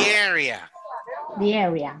 The area. the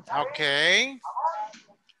area. Okay.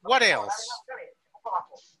 What else?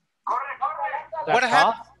 The What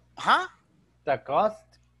cost. Huh? The cost.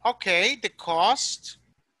 Okay, the cost.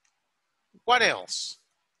 What else?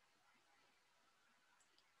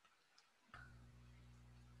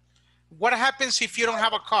 What happens if you don't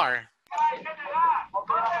have a car?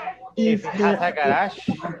 If it has a garage.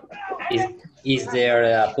 Is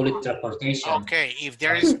there public transportation? Okay, if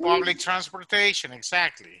there is public transportation,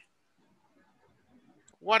 exactly.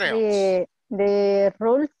 What else? The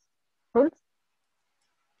rules.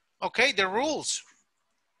 Okay, the rules.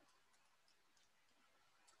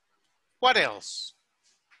 What else?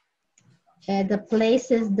 The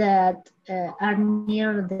places that are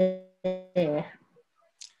near the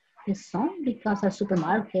zone, because a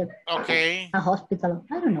supermarket, Okay, a hospital,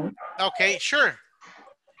 I don't know. okay, sure.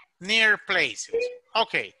 Near places.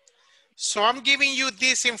 Okay, so I'm giving you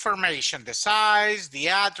this information, the size, the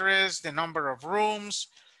address, the number of rooms,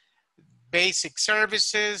 basic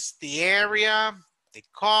services, the area, the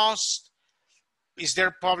cost. Is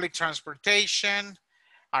there public transportation?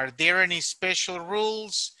 Are there any special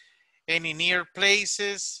rules? Any near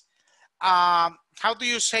places? How do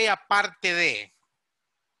you say aparte de?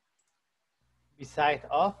 Beside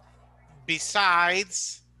of.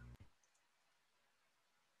 Besides.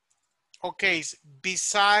 Okay,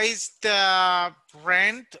 besides the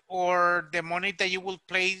rent or the money that you will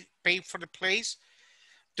pay for the place,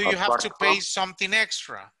 do you have to pay something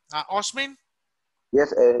extra? Osmin?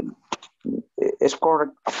 Yes, it's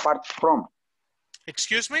correct. Apart from.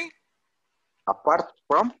 Excuse me? Apart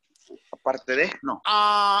from. Aparte de. No.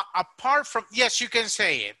 Apart from, yes, you can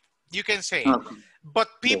say it. You can say it. Okay. But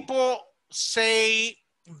people say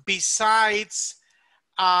besides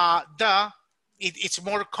it's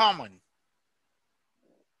more common.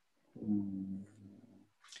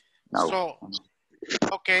 No. So,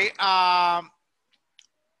 okay,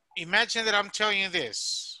 imagine that I'm telling you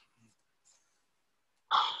this.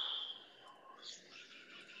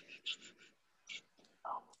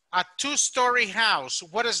 A two-story house,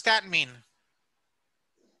 what does that mean?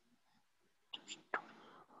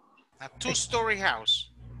 A two-story house.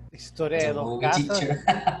 Historia de dos Movie, casas. teacher.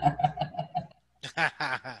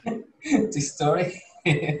 The story.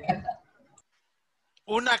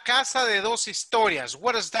 Una casa de dos historias,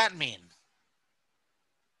 what does that mean?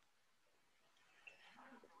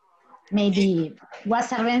 Maybe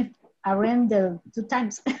was arrended 2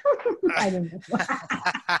 times. I don't know.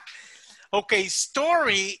 Okay,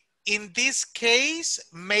 story in this case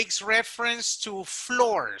makes reference to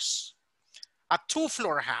floors. A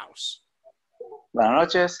two-floor house.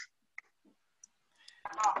 Buenas noches.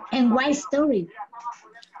 And why story?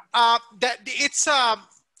 That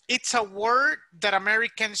it's a word that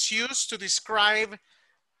Americans use to describe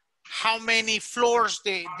how many floors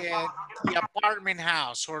the apartment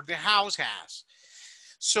house or the house has.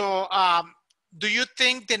 So do you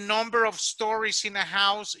think the number of stories in a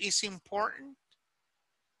house is important?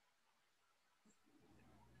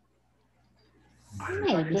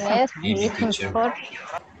 Maybe Yes, sometimes. Maybe, it's teacher. important.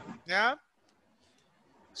 Yeah.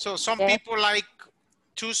 So some Yeah. people like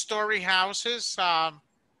two-story houses.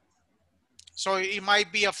 So it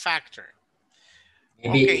might be a factor.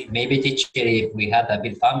 Maybe, Okay. maybe teacher, if we have a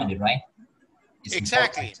big family, right? It's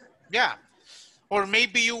Exactly. important. Yeah. Or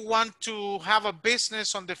maybe you want to have a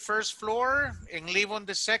business on the first floor and live on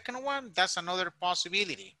the second one. That's another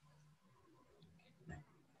possibility.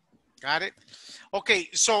 Got it? Okay,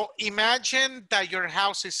 so imagine that your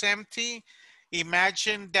house is empty.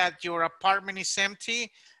 Imagine that your apartment is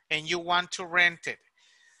empty and you want to rent it.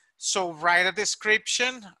 So write a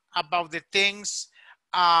description about the things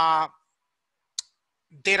that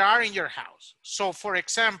are in your house. So for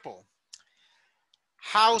example,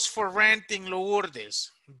 house for rent in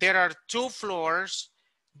Lourdes. There are 2 floors.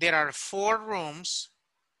 There are 4 rooms.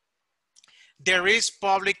 There is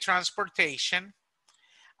public transportation.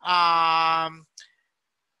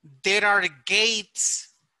 There are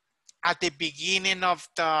gates at the beginning of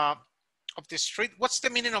the street. What's the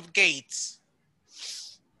meaning of gates?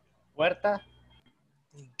 Puerta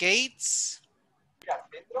Gates.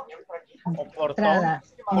 o portón. Entrada.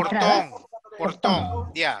 Portón. Entrada.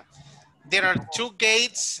 Portón. Yeah. There are 2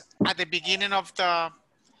 gates at the beginning of the.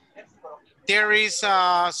 There is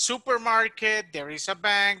a supermarket. There is a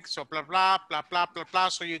bank. So blah blah blah blah blah blah.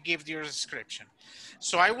 So you give your description.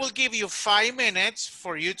 So I will give you 5 minutes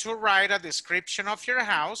for you to write a description of your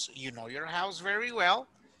house. You know your house very well.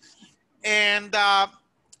 And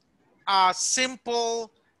a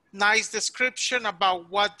simple, nice description about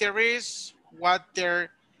what there is, what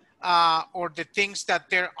there, or the things that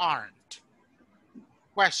there aren't.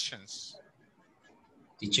 Questions?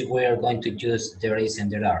 Teacher, we are going to use there is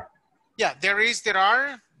and there are. Yeah, there is, there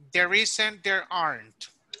are, there isn't, there aren't.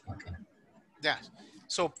 Okay. Yeah.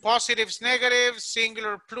 So positives, negatives,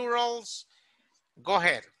 singular, plurals. Go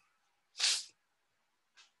ahead.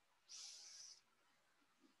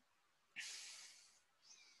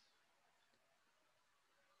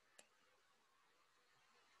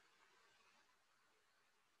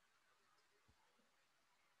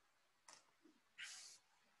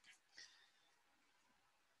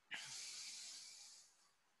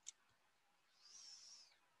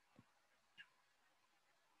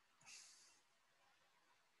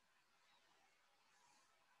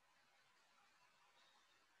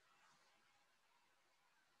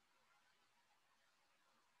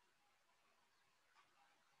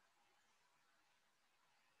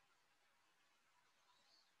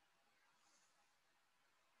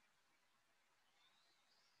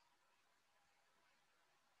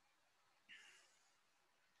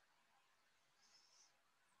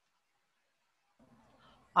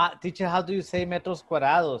 Teacher, how do you say metros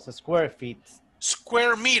cuadrados? Square feet.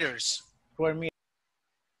 Square meters. Square meter.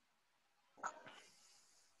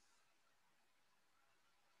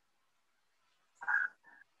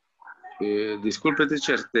 Disculpe,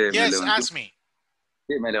 teacher, Yes, ask me.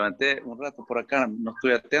 Sí, me levanté un rato por acá, no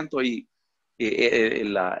estoy atento y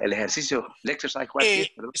el ejercicio, el exercise, ¿cuál es?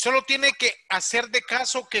 Perdón. Solo tiene que hacer de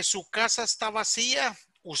caso que su casa está vacía,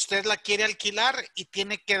 usted la quiere alquilar y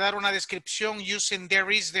tiene que dar una descripción using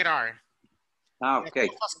there is, there are. Ok. Las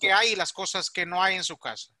cosas que hay y las cosas que no hay en su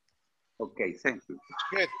casa. Ok, thank you.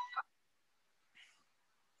 Good.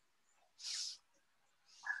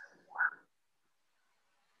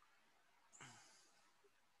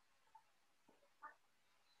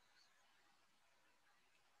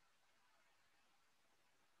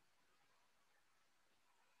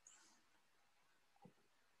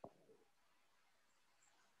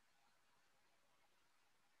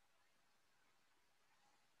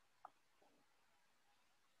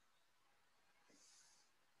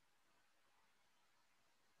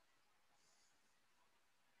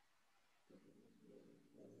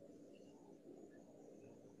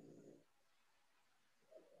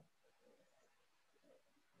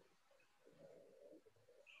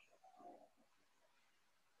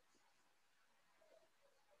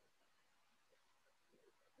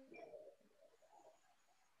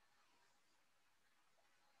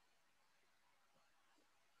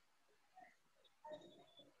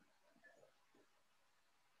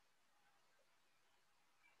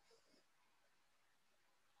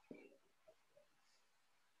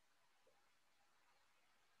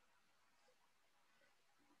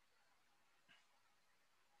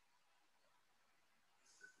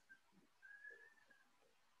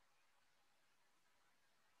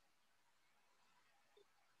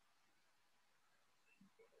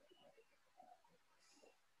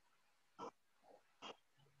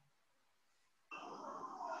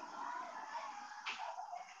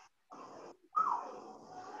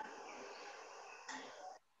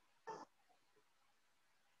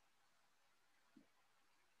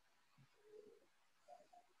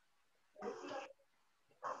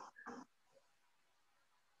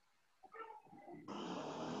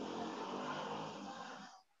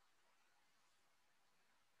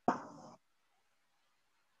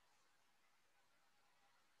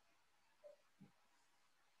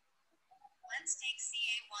 Let's take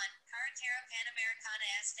CA1, Carretera Panamericana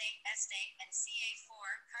Este, and CA4,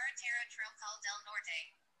 Carretera Troncal del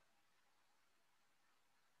Norte.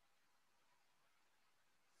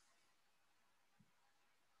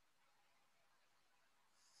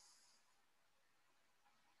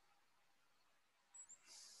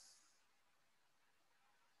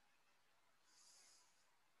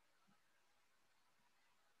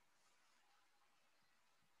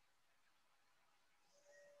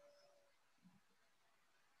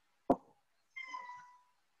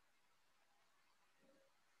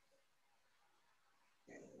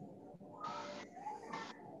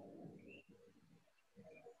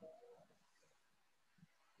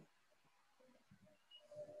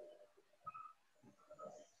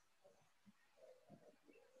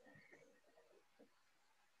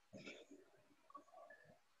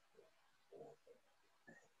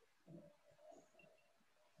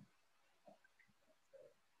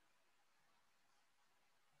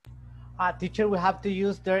 Teacher, we have to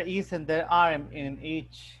use there is and there are in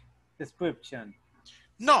each description.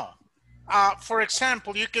 No. For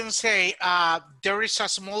example, you can say there is a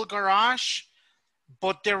small garage,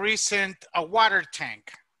 but there isn't a water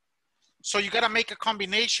tank. So you got to make a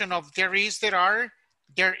combination of there is, there are,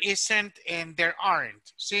 there isn't, and there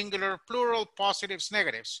aren't. Singular, plural, positives,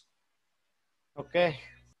 negatives. Okay.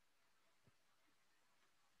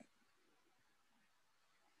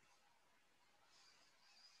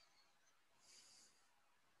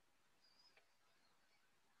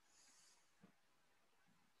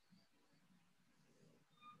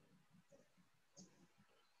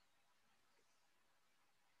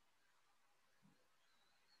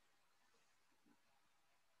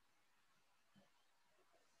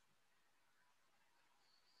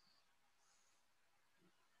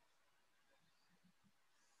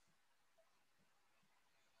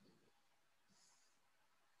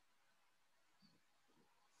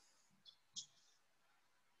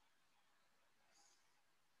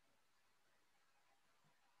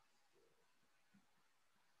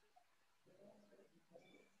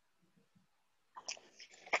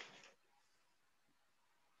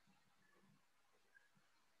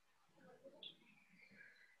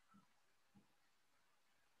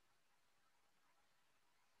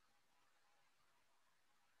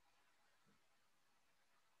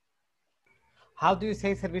 How do you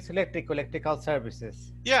say servicio eléctrico, electrical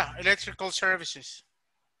services? Yeah, electrical services.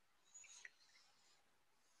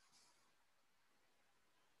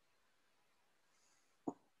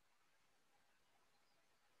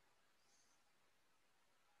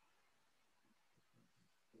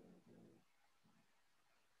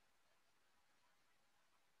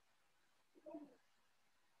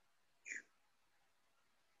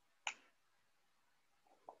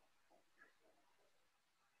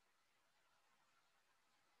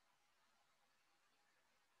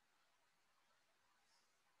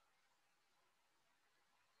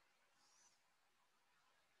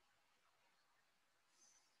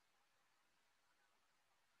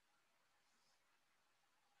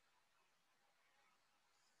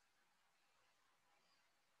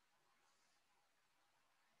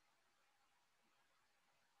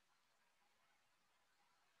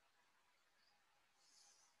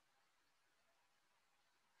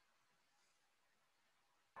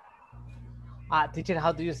 Teacher,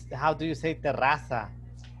 how do you say terraza?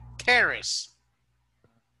 Terrace.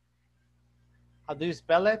 How do you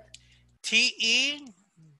spell it? T-E-R-R-A-C-E.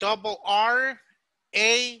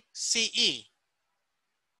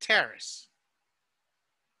 Terrace.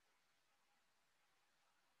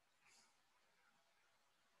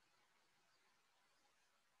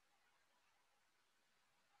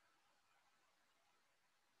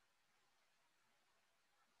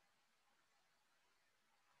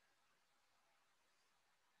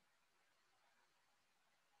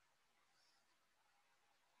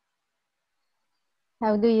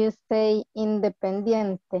 How do you say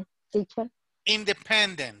independiente, teacher?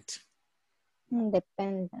 Independent.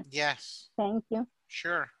 Independent. Yes. Thank you.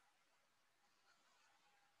 Sure.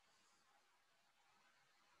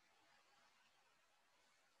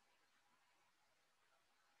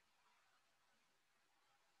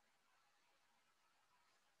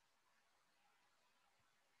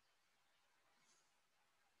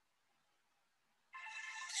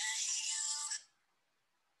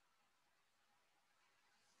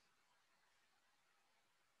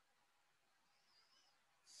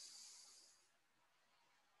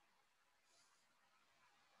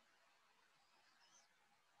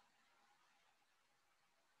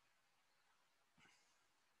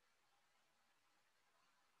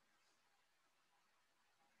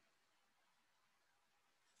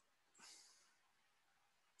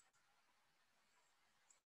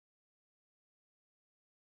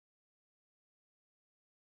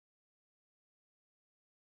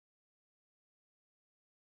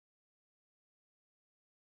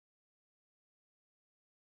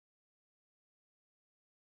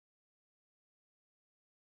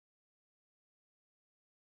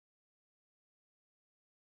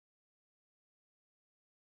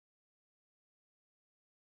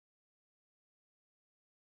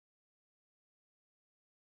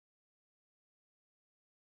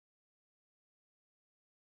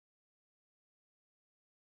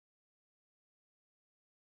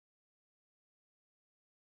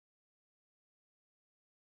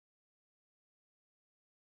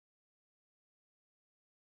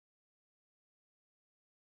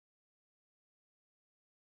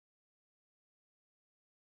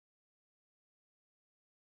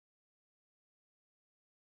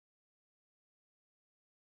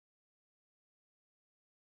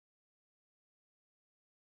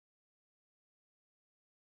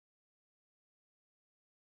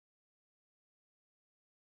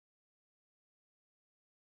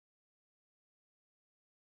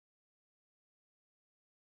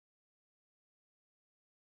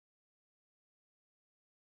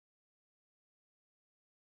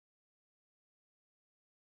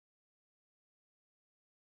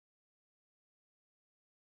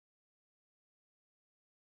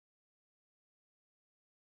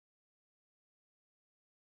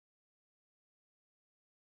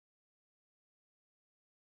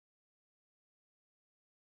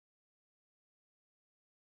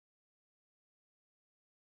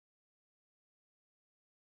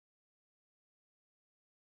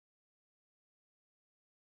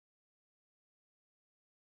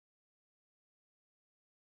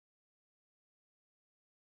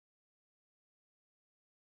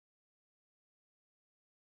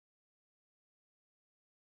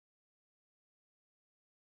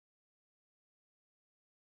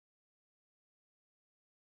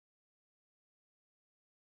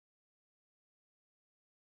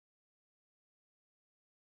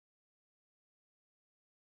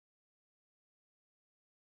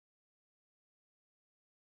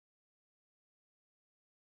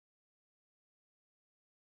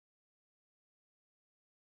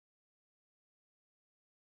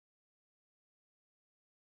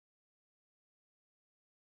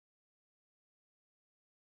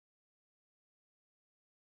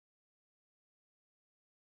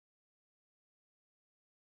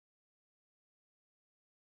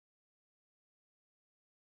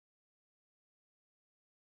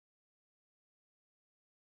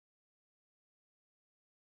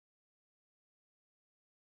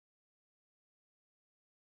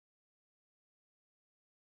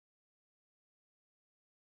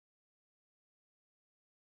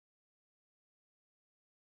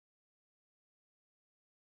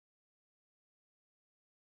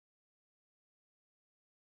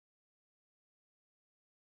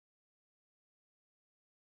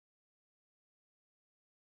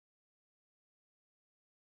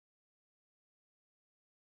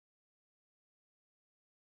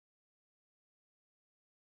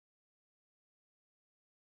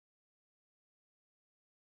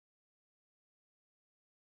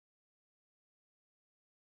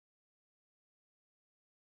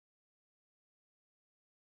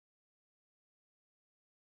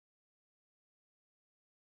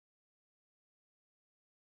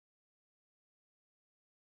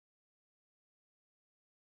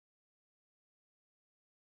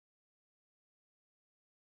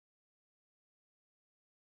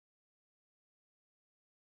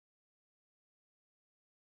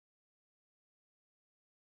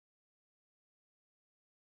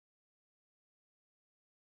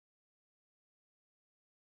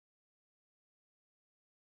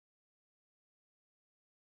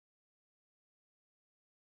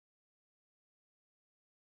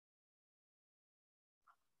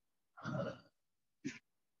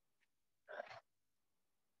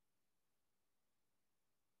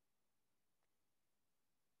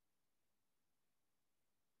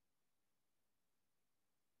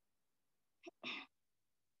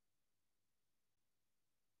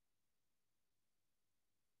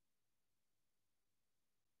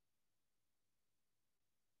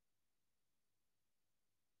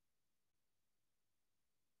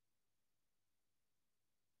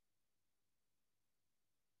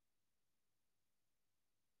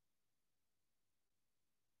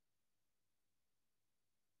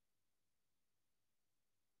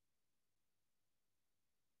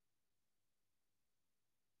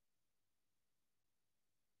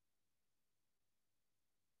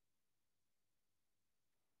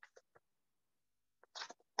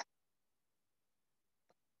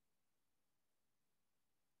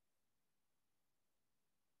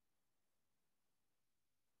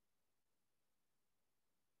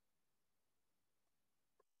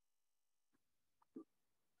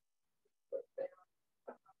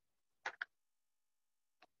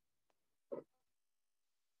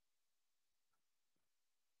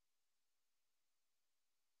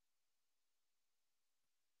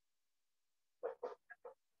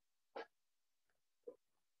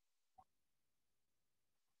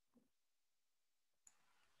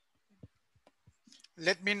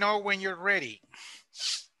 Let me know when you're ready.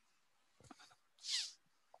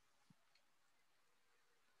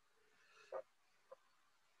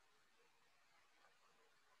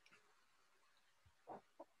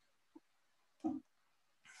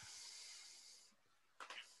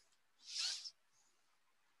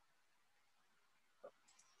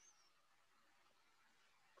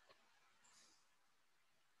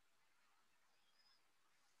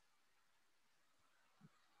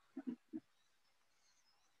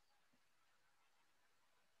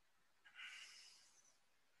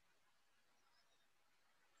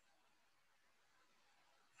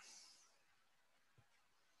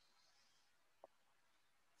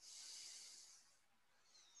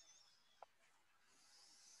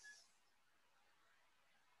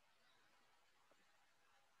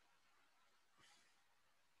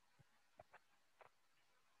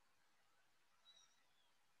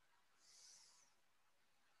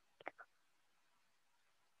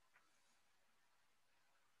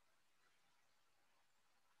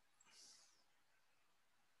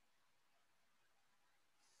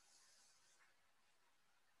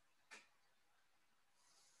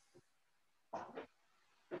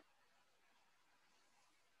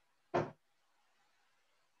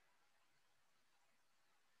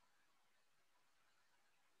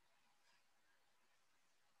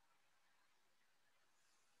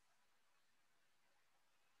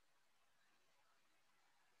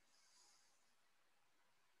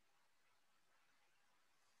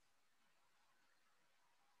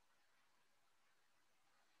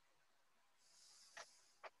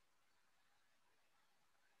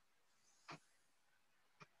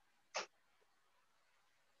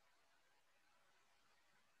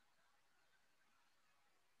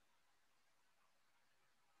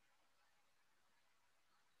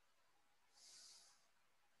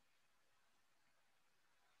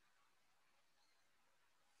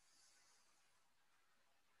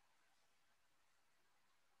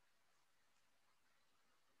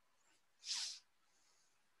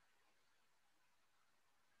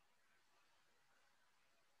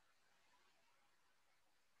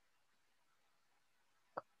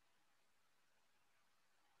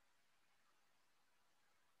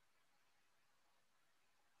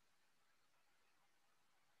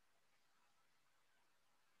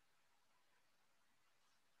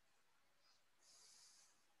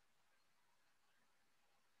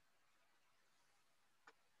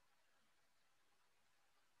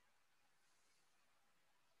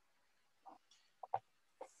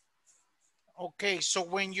 Okay, so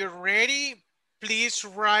when you're ready, please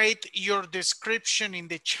write your description in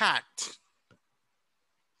the chat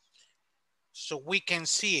so we can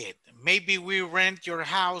see it. Maybe we rent your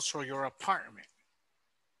house or your apartment.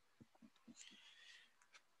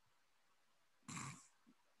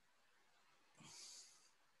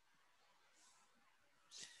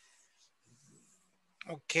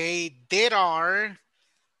 Okay, there are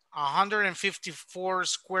 154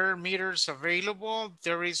 square meters available.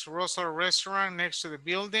 There is Rosa Restaurant next to the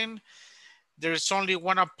building. There's only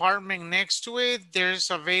one apartment next to it.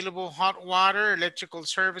 There's available hot water, electrical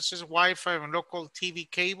services, Wi-Fi, and local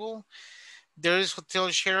TV cable. There is Hotel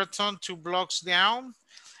Sheraton 2 blocks down.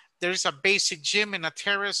 There is a basic gym and a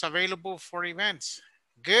terrace available for events.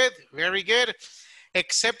 Good, very good.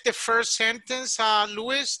 Except the first sentence,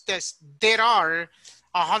 Luis, there are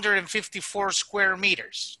 154 square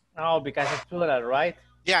meters. Oh, because it's plural, right?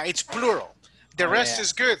 Yeah, it's plural. The rest yeah.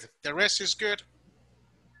 is good. The rest is good.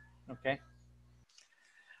 Okay.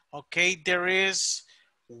 Okay, there is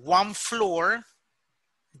one floor.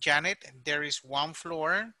 Janet, there is one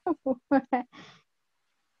floor.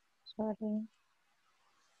 Sorry.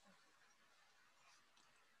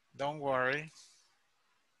 Don't worry.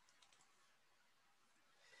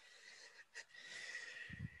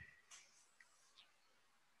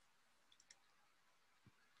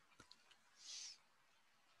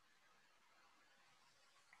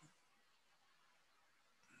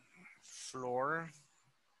 Floor.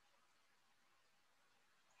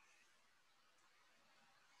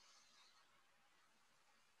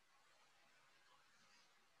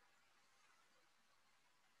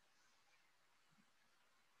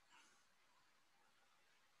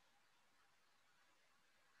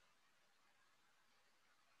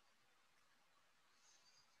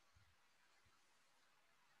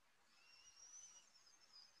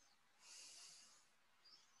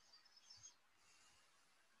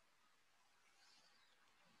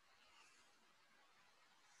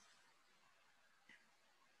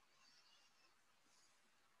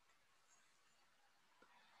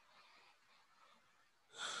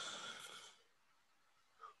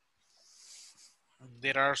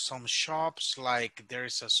 There are some shops, like there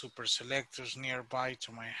is a Super Selectors nearby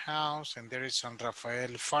to my house, and there is San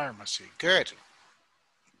Rafael Pharmacy. Good.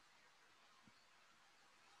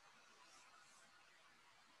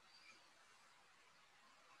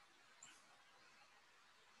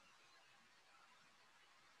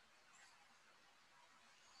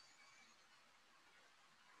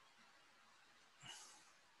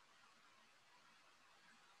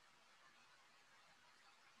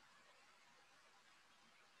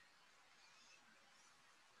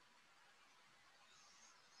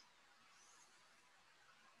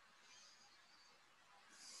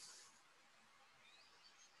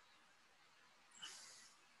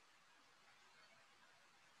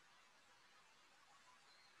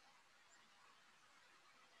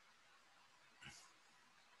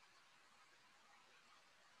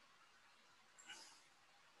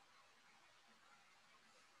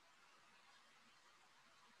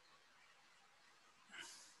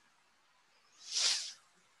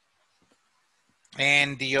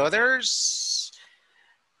 And the others?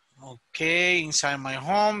 Okay, inside my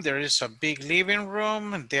home, there is a big living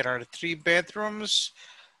room. There are 3 bedrooms.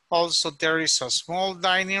 Also, there is a small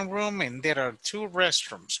dining room, and there are 2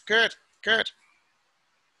 restrooms. Good, good.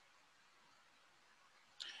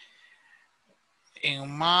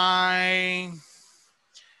 In mine,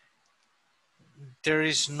 there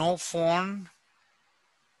is no phone.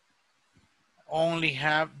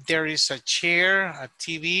 There is a chair, a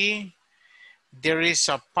TV. There is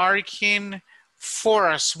a parking for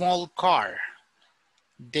a small car.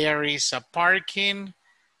 There is a parking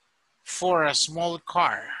for a small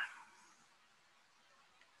car.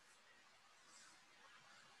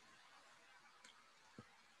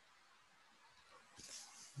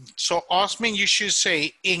 So, Osman, you should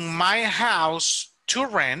say, in my house to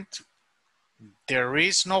rent, there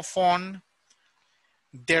is no phone,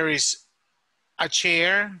 there is a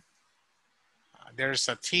chair, there is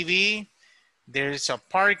a TV, there is a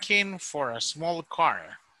parking for a small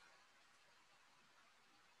car.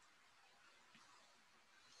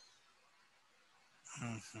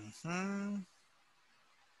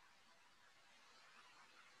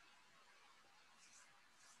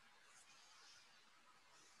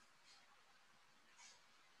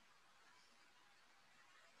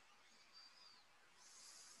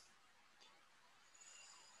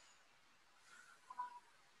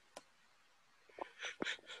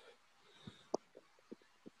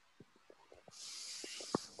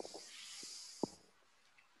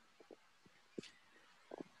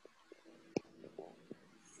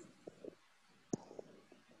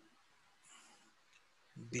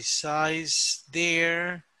 Besides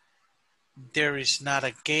there is not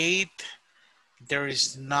a gate. There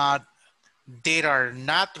are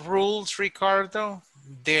not rules, Ricardo.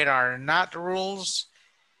 There are not rules.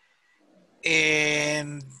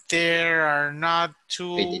 And there are not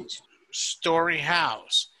 2-story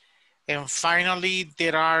house. And finally,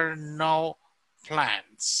 there are no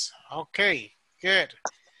plants. Okay, good.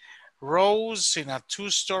 Rose, in a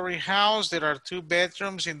 2-story house, there are 2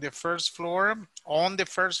 bedrooms in the first floor. On the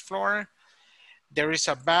first floor, there is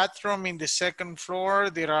a bathroom. In the second floor,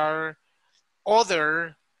 there are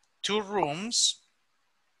other 2 rooms.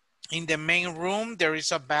 In the main room, there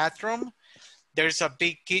is a bathroom. There's a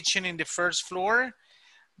big kitchen in the first floor.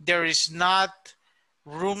 There is not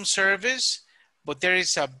room service, but there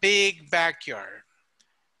is a big backyard.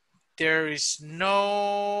 There is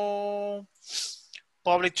no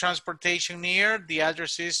public transportation near. The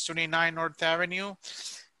address is 29 North Avenue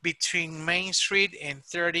between Main Street and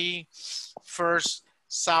 31st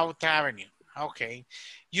South Avenue. Okay.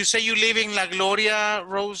 You say you live in La Gloria,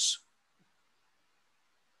 Rose?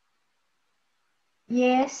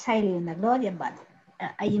 Yes, I live in La Gloria, but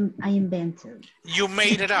I invented. You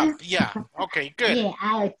made it up. Yeah. Okay, good.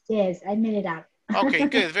 Yeah, yes, I made it up. Okay,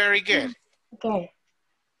 good. Very good. Okay.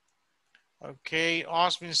 Okay,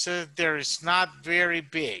 Osman says there is not very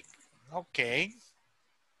big. Okay.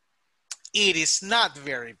 It is not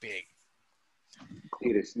very big.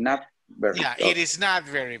 It is not very big. Yeah, it is not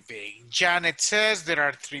very big. Janet says there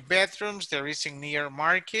are 3 bedrooms. There is a near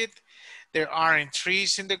market. There aren't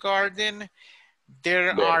trees in the garden.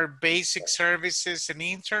 There are basic services and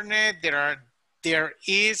internet. There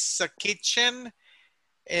is a kitchen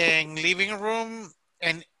and living room,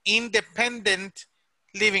 an independent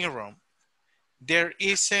living room. There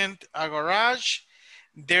isn't a garage.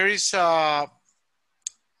 There is a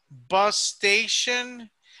bus station.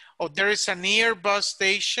 Oh, there is a near bus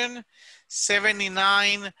station,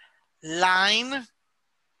 79 line,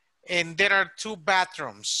 and there are 2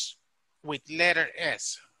 bathrooms with letter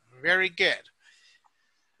S. Very good.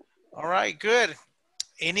 All right, good.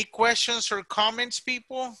 Any questions or comments,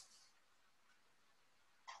 people?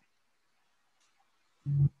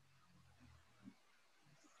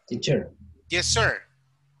 Teacher, Yes, sir.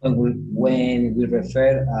 when we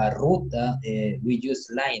refer ruta, we use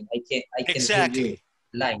line. I can hear you Exactly.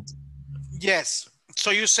 line. Yes.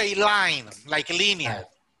 So you say line, like linear.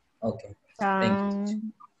 Okay. Thank you.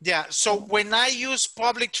 Yeah. So when I use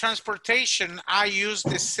public transportation, I use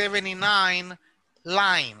the 79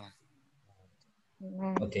 line.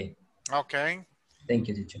 Okay. Okay. Thank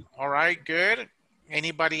you, teacher. All right, good.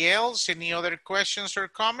 Anybody else? Any other questions or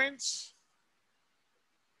comments?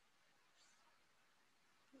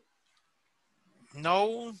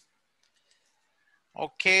 No?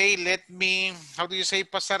 Okay, let me, how do you say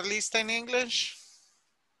pasar lista in English?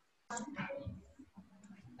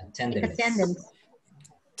 Attendance. Take attendance.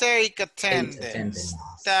 Take attendance.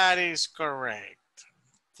 That is correct.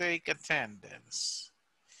 Take attendance.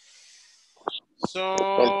 So,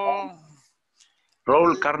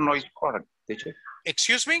 Roll car no is correct, teacher.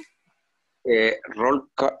 excuse me? Roll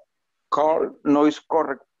car no is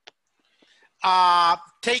correct.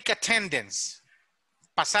 Take attendance.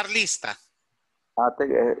 Pasar lista.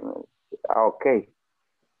 Okay.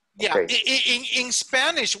 Yeah, Okay. in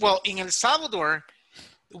Spanish, well, in El Salvador,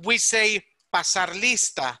 we say pasar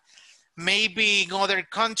lista. Maybe in other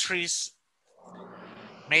countries,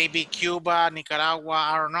 maybe Cuba, Nicaragua,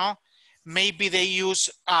 I don't know. Maybe they use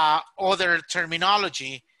other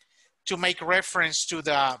terminology to make reference to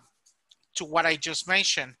what I just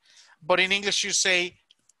mentioned. But in English, you say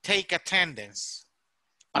take attendance.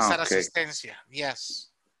 Pasar asistencia. Yes.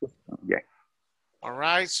 Yeah. All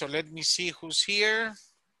right. So let me see who's here.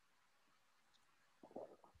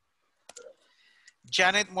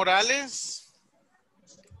 Janet Morales.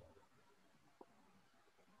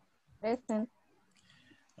 Present.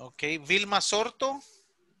 Okay. Vilma Sorto.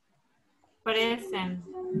 Present.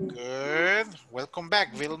 Good. Welcome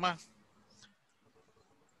back, Vilma.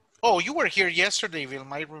 Oh, you were here yesterday,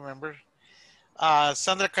 Vilma, I remember.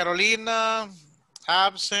 Sandra Carolina,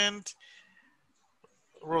 absent.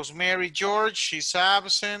 Rosemary George, she's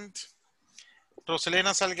absent.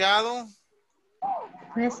 Roselena Salgado.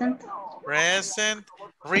 Present. Present.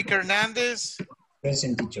 Rick Hernandez.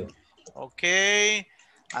 Present, teacher. Okay.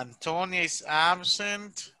 Antonia is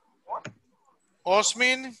absent.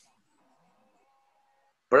 Osmin.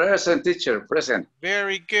 Present, teacher, present.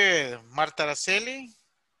 Very good. Marta Araceli.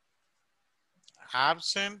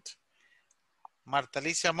 Absent. Marta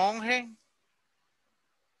Alicia Monge.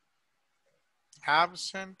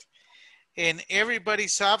 Absent. And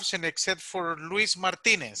everybody's absent except for Luis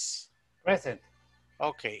Martinez. Present.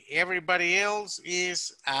 Okay, everybody else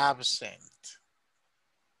is absent.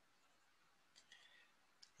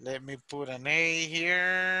 Let me put an A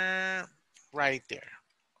here, right there.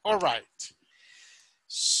 All right.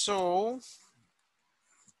 So,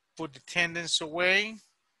 put the attendance away.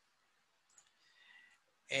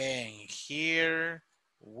 And here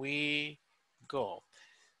we go.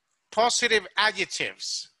 Positive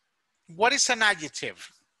adjectives. What is an adjective?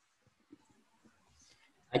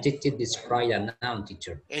 Adjective describe a noun,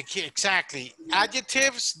 teacher. Exactly.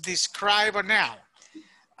 Adjectives describe a noun.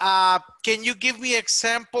 Can you give me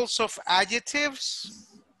examples of adjectives?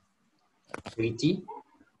 Pretty.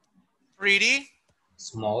 Pretty.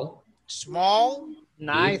 Small. Small.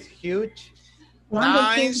 Nice, huge. Wonderful.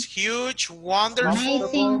 Nice, huge, wonderful.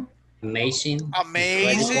 Amazing. Amazing.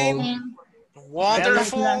 Amazing.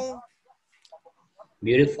 Wonderful.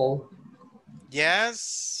 Beautiful.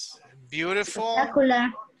 Yes. Beautiful. Spectacular.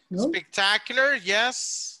 No? Spectacular.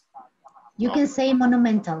 Yes. You can say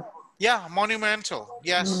monumental. Yeah, monumental.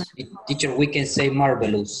 Yes. Teacher, we can say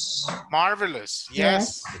marvelous. Marvelous.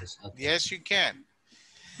 Yes. Okay. Yes, you can.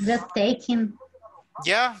 Breathtaking.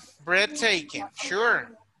 Yeah, breathtaking. Sure.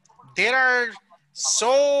 There are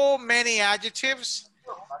so many adjectives.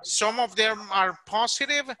 Some of them are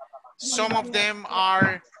positive. Some of them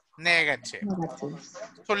are negative. Negatives.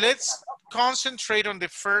 So let's concentrate on the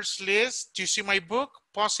first list. Do you see my book,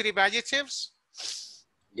 Positive Adjectives?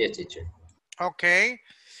 Yes, teacher. Okay.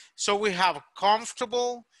 So we have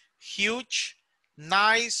comfortable, huge,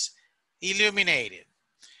 nice, illuminated.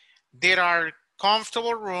 There are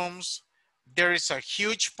comfortable rooms. There is a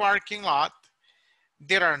huge parking lot.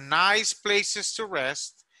 There are nice places to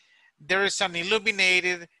rest. There is an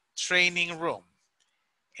illuminated training room.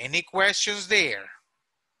 Any questions there?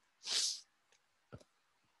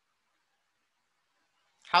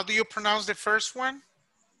 How do you pronounce the first one?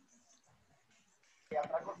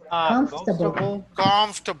 Comfortable.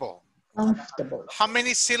 Comfortable. Comfortable. How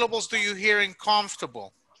many syllables do you hear in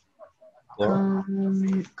comfortable?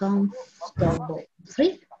 Comfortable.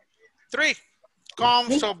 3. 3.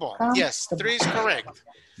 Comfortable. Yes, Comfortable. 3 is correct.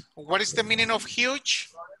 What is the meaning of huge?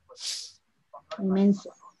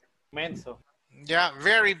 Inmenso. Menso. Yeah,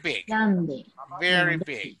 very big. Grande. Very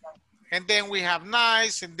big. And then we have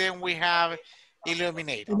nice, and then we have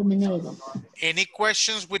illuminated. Iluminado. Any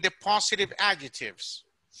questions with the positive adjectives?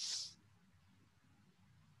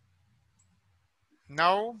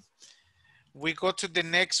 No? We go to the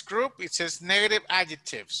next group. It says negative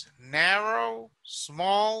adjectives. Narrow,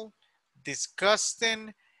 small,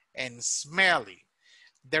 disgusting, and smelly.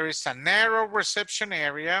 There is a narrow reception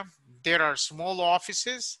area. There are small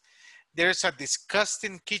offices. There is a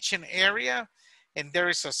disgusting kitchen area. And there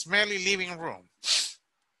is a smelly living room.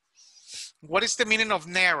 What is the meaning of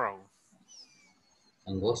narrow?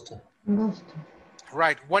 Angosto. Angosto.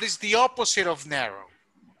 Right. What is the opposite of narrow?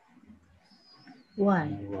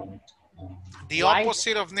 Wide. The Wide.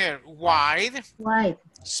 opposite of narrow. Wide. Wide.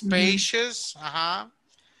 Spacious.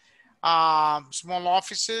 Small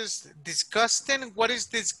offices. Disgusting. What is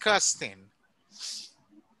disgusting?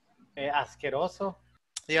 Asqueroso.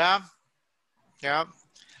 Yeah. Yeah.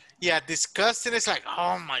 Yeah. Disgusting is like,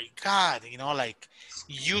 oh my God, you know, like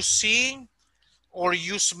you see or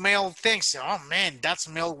you smell things. Oh man, that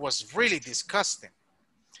smell was really disgusting.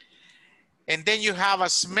 And then you have a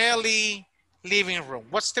smelly living room.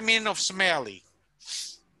 What's the meaning of smelly?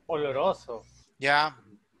 Oloroso. Yeah.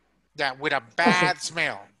 Yeah, with a bad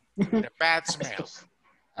smell. With a bad smell.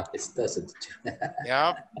 Apestoso, teacher.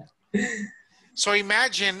 Yeah. So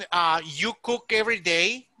imagine you cook every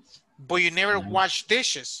day, but you never wash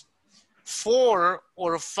dishes. 4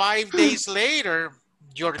 or 5 days later,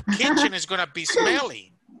 your kitchen is going to be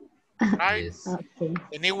smelly, right? Yes. Okay.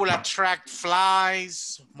 And it will attract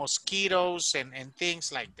flies, mosquitoes, and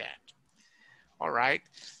things like that. All right.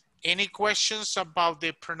 Any questions about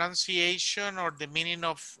the pronunciation or the meaning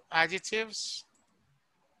of adjectives?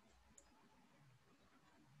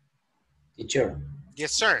 Teacher,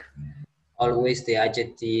 Yes, sir. always the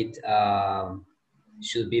adjective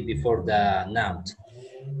should be before the noun.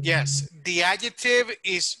 Yes, the adjective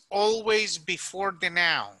is always before the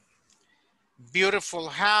noun. Beautiful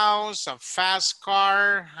house, a fast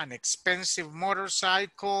car, an expensive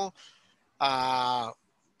motorcycle,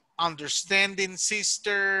 understanding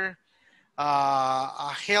sister,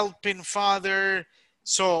 a helping father.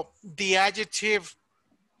 So the adjective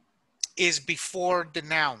is before the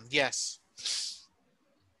noun, yes.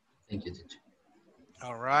 Thank you, teacher.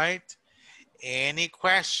 All right. Any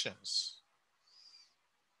questions?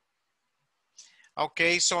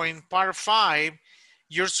 Okay, so in part 5,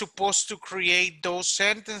 you're supposed to create those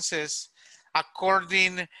sentences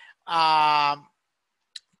according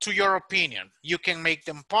to your opinion. You can make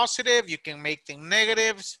them positive, you can make them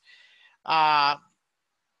negatives.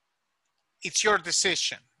 It's your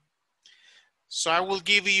decision. So I will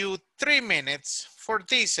give you 3 minutes for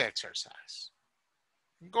this exercise.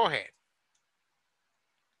 Go ahead.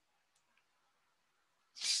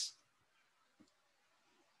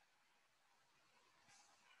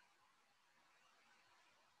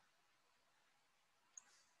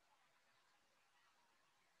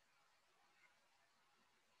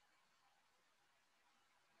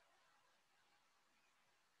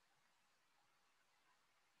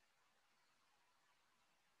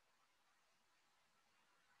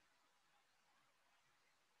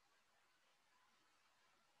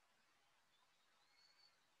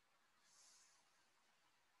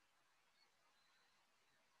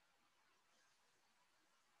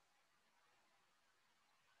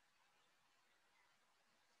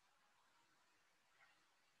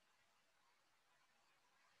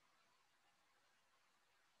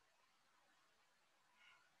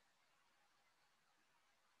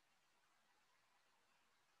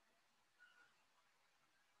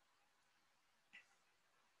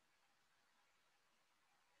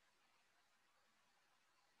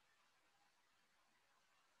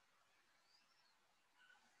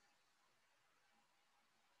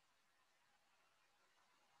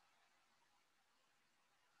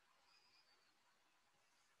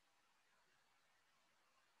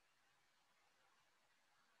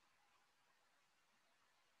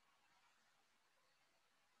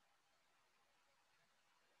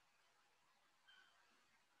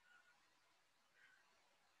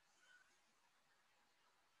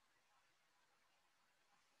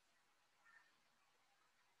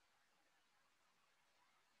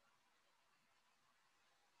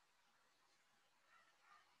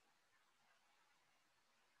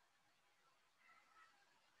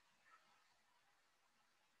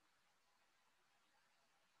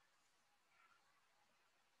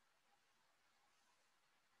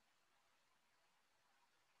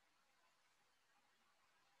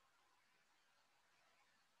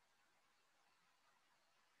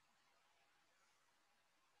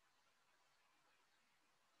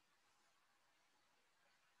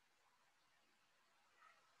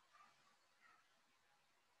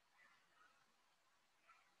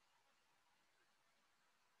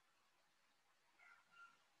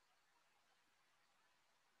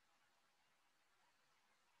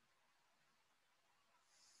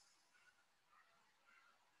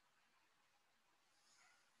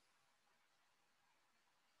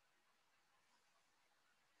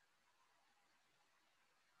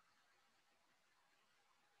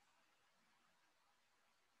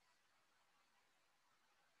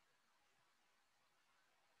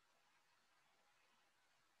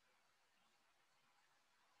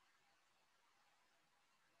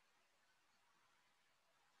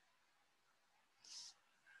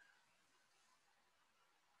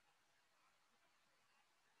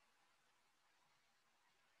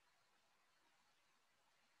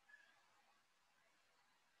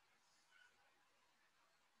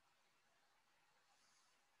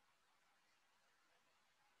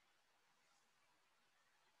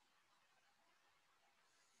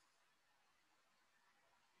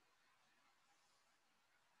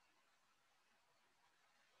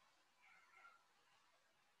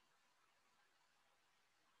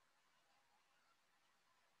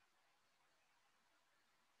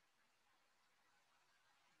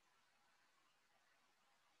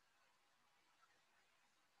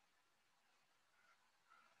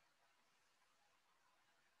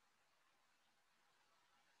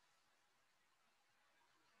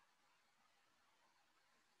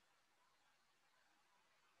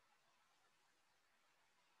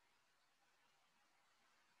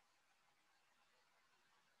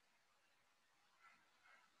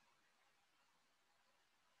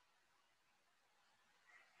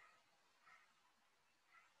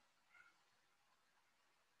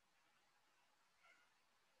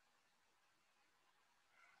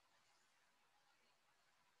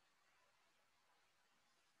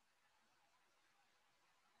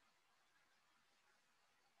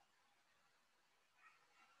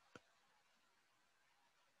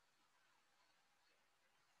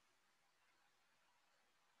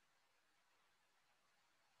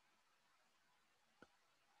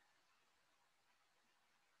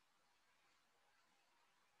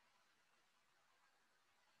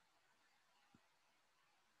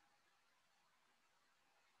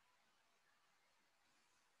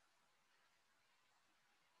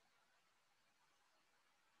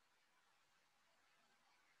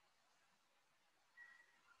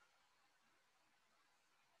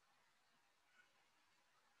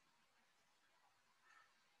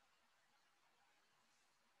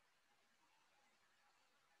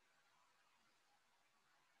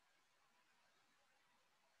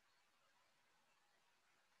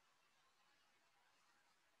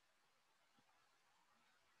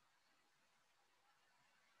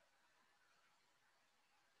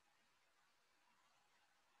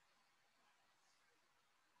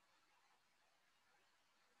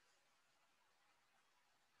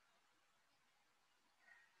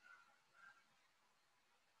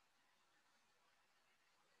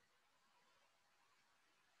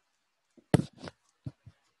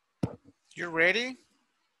 You ready?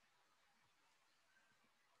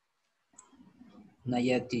 Not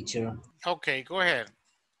yet, teacher. Okay, go ahead.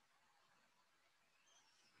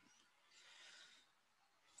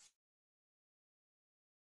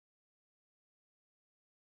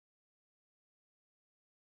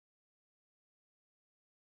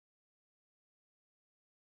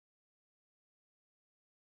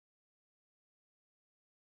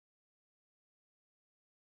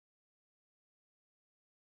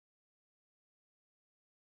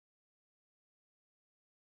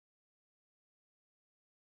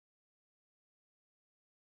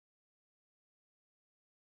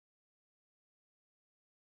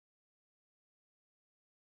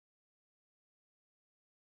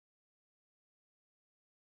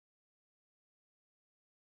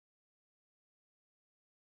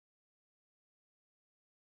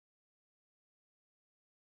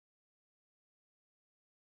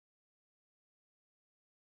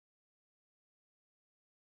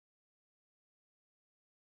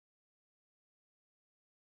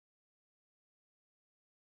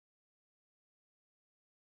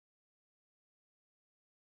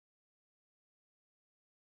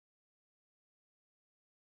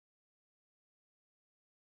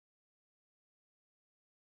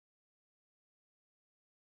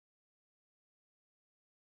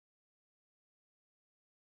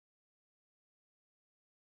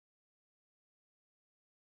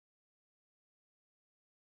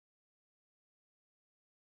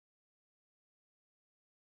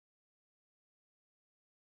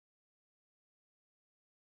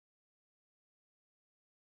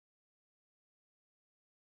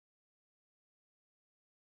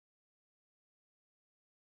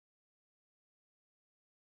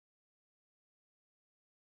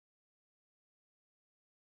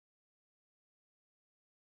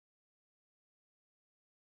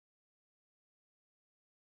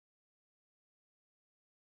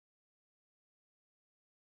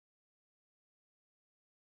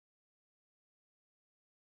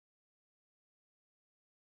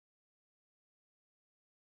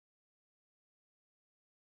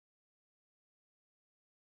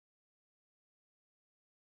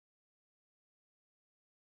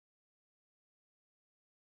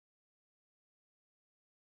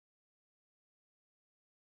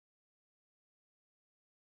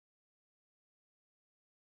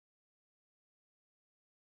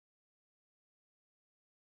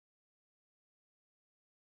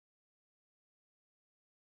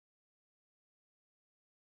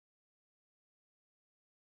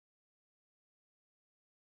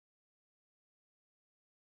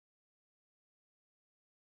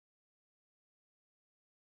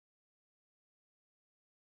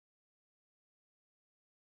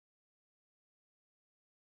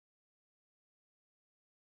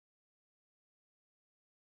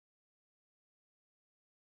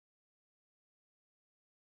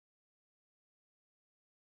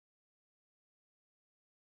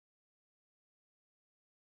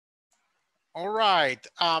 All right,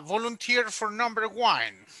 volunteer for number 1.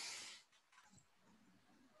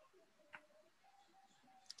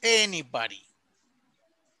 Anybody?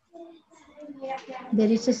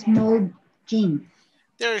 There is a small gym.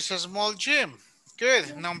 There is a small gym.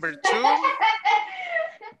 Good. Number 2.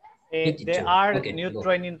 There are Okay, new go.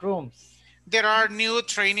 training rooms. There are new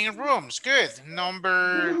training rooms. Good.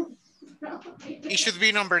 It should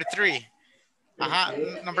be number 3.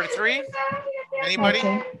 Number 3. Anybody?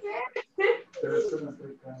 Okay.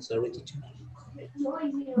 Sorry, teacher.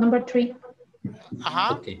 Number 3.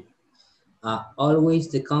 Okay. Always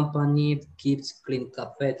the company keeps clean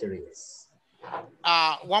cafeterias.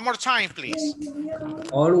 One more time, please.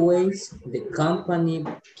 Always the company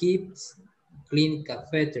keeps clean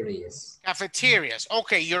cafeterias. Cafeterias.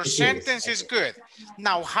 Okay, your sentence is good.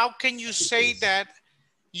 Now, how can you say that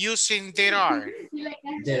using there are?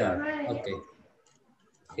 There are, okay.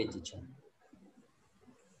 Okay, teacher.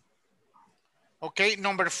 Okay,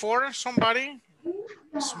 number 4, somebody?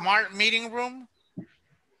 Smart meeting room.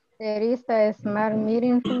 There is a smart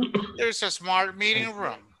meeting room. There's a smart meeting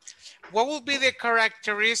room. What will be the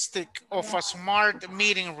characteristic of a smart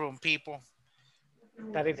meeting room, people?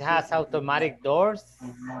 That it has automatic doors.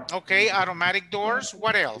 Okay, automatic doors.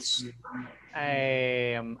 What else?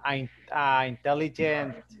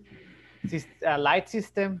 Intelligent light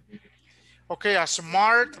system. Okay, a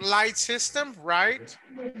smart light system, right?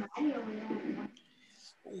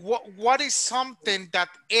 What is something that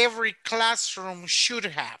every classroom should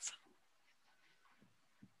have?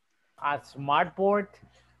 A smart board.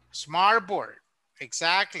 Smart board.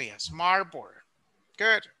 Exactly, a smart board.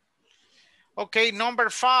 Good. Okay, number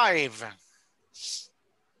 5.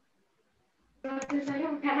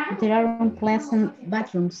 There are unpleasant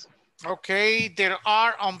bathrooms. Okay, there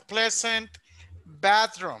are unpleasant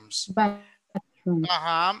bathrooms. Bathrooms.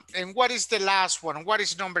 And what is the last one? What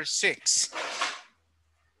is number 6?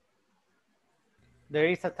 There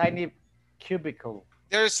is a tiny cubicle.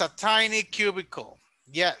 There's a tiny cubicle.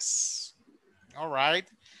 Yes. All right.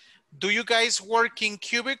 Do you guys work in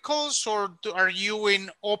cubicles or are you in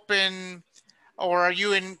open or are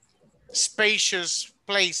you in spacious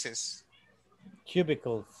places?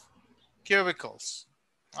 Cubicles. Cubicles.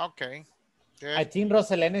 Okay. Good. I think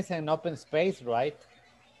Roselene is an open space, right?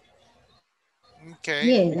 Okay.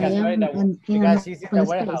 Yeah, Because, I am because she's in the open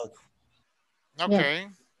warehouse. space. Okay.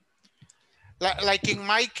 Yeah. Like in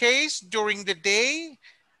my case, during the day,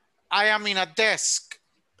 I am in a desk,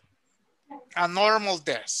 a normal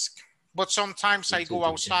desk, but sometimes I go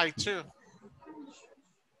outside too.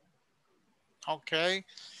 Okay.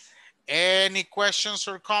 Any questions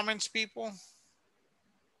or comments, people?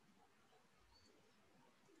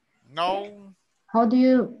 No? How do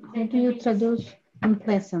you traduce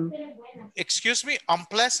unpleasant? Excuse me,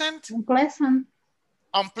 unpleasant? Unpleasant.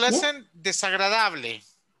 Unpleasant, desagradable.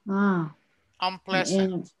 Ah,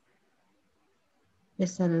 Unpleasant.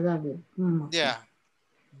 desagradable. Okay. Yeah,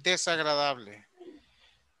 desagradable.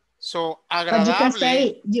 So, But you can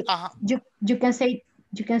agradable. say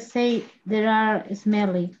you can say there are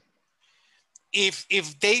smelly.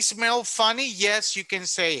 If they smell funny, yes, you can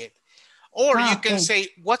say it. Or you can say,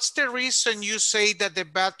 what's the reason you say that the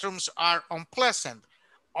bathrooms are unpleasant?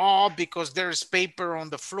 Oh, because there's paper on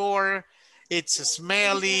the floor, it's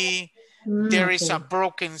smelly, there is a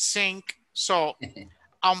broken sink. So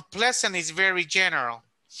unpleasant is very general.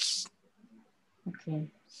 Okay.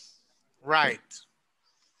 Right.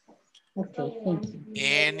 Okay, thank you.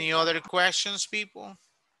 Any other questions, people?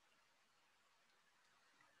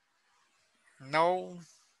 No?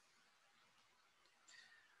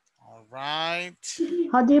 All right.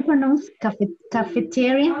 How do you pronounce cafeteria?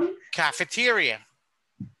 Cafeteria. Cafeteria.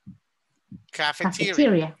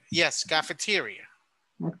 Cafeteria. Yes, cafeteria.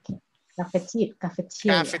 Okay. Cafeteria.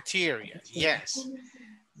 Cafeteria, yes.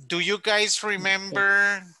 Do you guys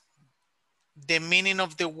remember the meaning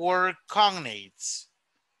of the word cognates?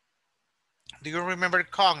 Do you remember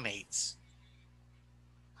cognates?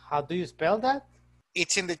 How do you spell that?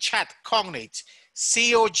 It's in the chat, cognates.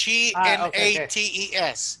 C-O-G-N-A-T-E-S.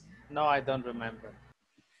 No, I don't remember.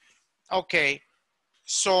 Okay,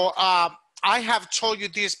 so I have told you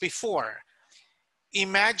this before.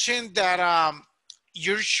 Imagine that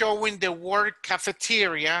you're showing the word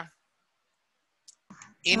cafeteria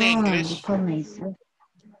in English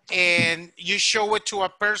and you show it to a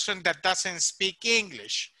person that doesn't speak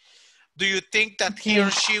English. Do you think that he or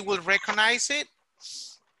she will recognize it?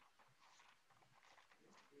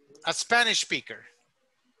 A Spanish speaker.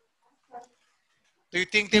 Do you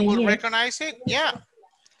think they will recognize it? Yeah.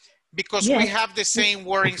 Because we have the same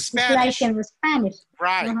word in Spanish. It's like in Spanish.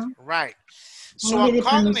 Right, right. So only a the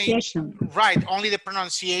cognate, pronunciation. right, only the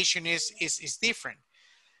pronunciation is different.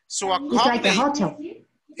 So a cognate, it's like a hotel.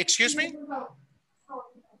 Excuse me?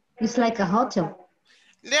 It's like a hotel.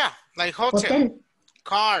 Yeah, like hotel,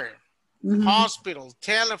 car, hospital,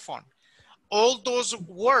 telephone. All those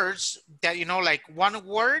words that, you know, like one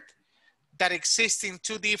word that exists in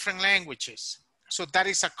two different languages. So that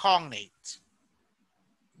is a cognate.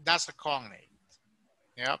 That's a cognate.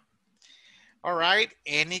 Yep. All right.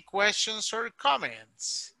 Any questions or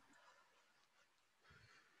comments?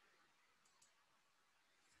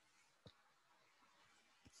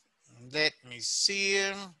 Let me see.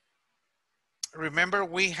 Remember,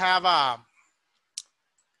 we have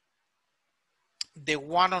the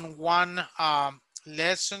one-on-one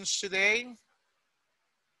lessons today.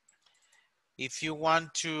 If you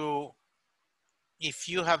want to, if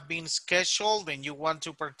you have been scheduled and you want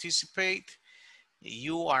to participate,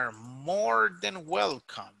 you are more than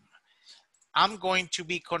welcome. I'm going to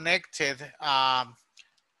be connected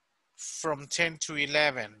from 10 to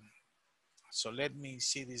 11. So let me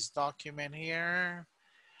see this document here.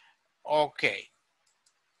 Okay.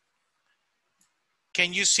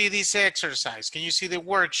 Can you see this exercise? Can you see the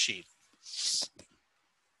worksheet?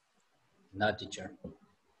 No, teacher.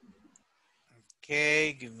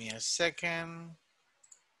 Okay, give me a second.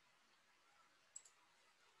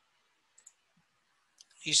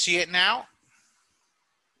 You see it now?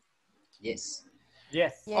 Yes.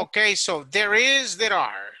 Yes. Okay, so there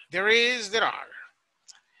are.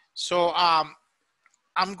 So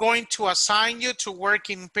I'm going to assign you to work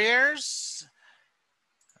in pairs,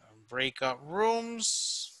 breakout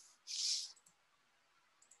rooms.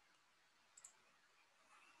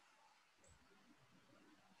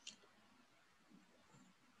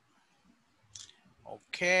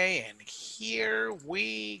 Okay, and here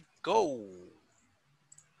we go.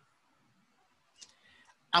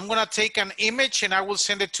 I'm gonna take an image and I will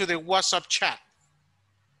send it to the WhatsApp chat.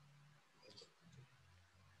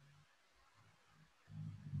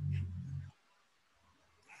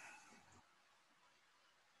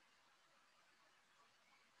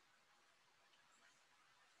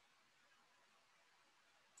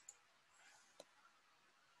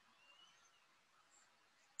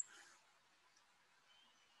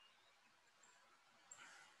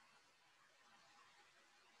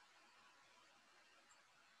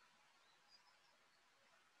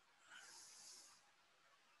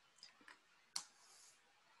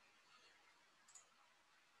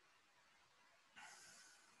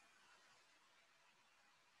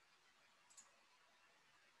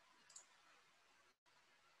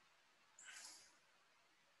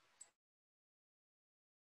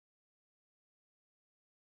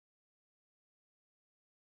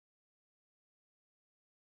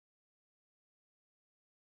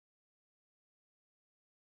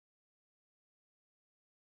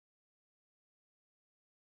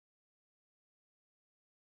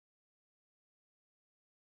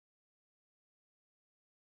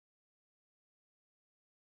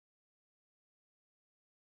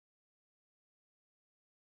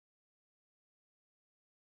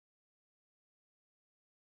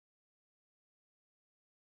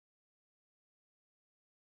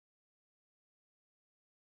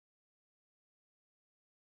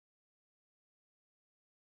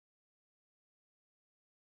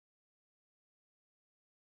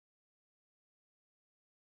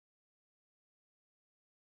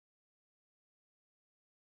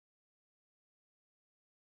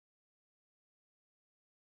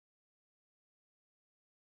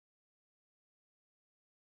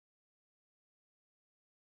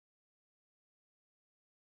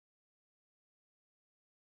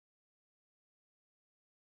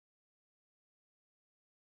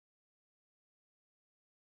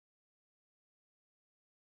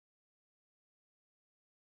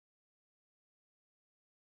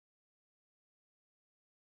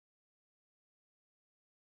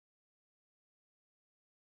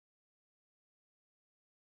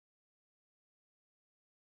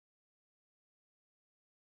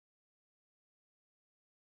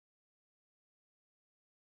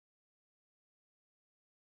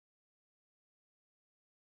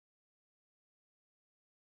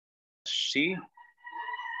 See,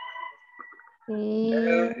 Sí.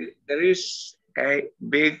 there is a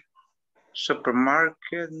big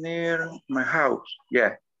supermarket near my house.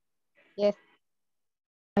 Yeah. Yes.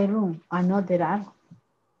 My room. Ah, no, there are.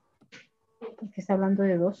 Porque está hablando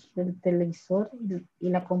de dos, del televisor y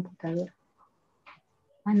la computadora.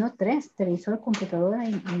 Ah, no, tres. Televisor, computadora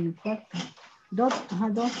y el cuarto. Dos, ajá,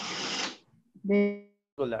 dos. De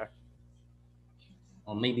Singular.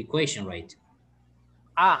 Or maybe question, right?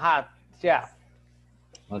 Aha, yeah.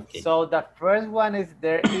 Okay. So the first one is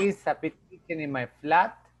there is a pit kitchen in my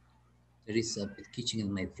flat. There is a kitchen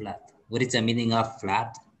in my flat. What is the meaning of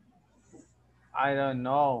flat? I don't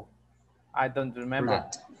know. I don't remember.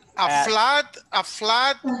 Flat. A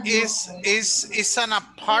flat is an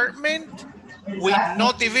apartment with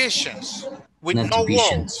no divisions, with Not no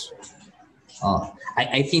division. walls. Oh,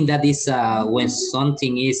 I think that is when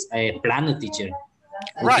something is a plano, teacher.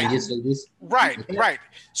 We Right. can use like this. Right, Okay. right.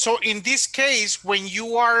 So in this case, when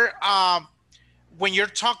you are when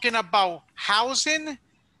you're talking about housing,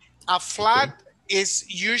 a flat is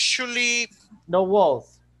usually No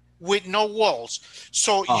walls. with no walls.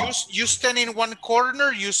 So Oh. you stand in one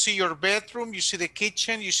corner, you see your bedroom, you see the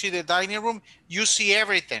kitchen, you see the dining room, you see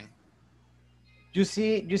everything. You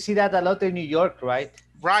see that a lot in New York, right?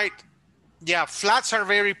 Right. Yeah, flats are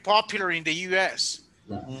very popular in the US.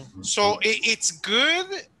 So it's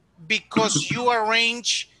good because you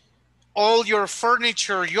arrange all your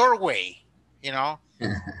furniture your way, you know,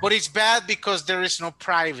 but it's bad because there is no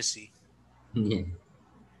privacy. Yeah.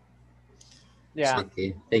 Yeah.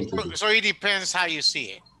 Okay. Thank you. So it depends how you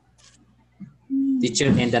see it. Teacher,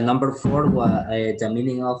 and the number 4, the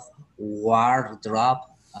meaning of wardrobe.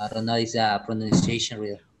 I don't know, it's a pronunciation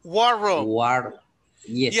real. Wardrobe.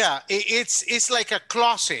 Yes. Yeah, it's like a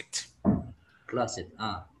closet. Closet.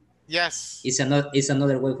 Ah. Yes. It's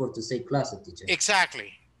another way for to say closet, teacher.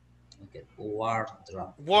 Exactly. Okay.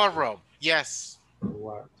 Wardrobe. Wardrobe. Yes.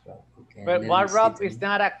 Wardrobe. Okay. But wardrobe is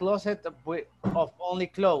not a closet of only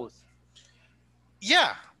clothes.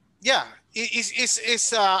 Yeah. Yeah.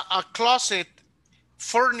 It's a closet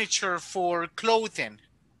furniture for clothing.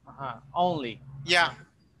 Only. Yeah.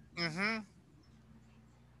 Mm-hmm.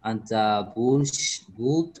 and the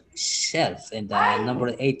bookshelf, and the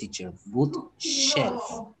number 8, teacher,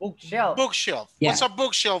 bookshelf. Bookshelf. Bookshelf. Yeah. What's a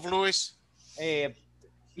bookshelf, Luis?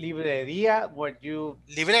 Librería where you...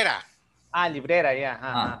 Librera. Librera,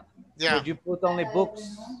 yeah. Yeah. Where you put only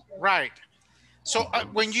books. Right. So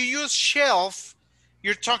when you use shelf,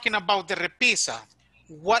 you're talking about the repisa.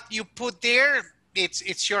 What you put there,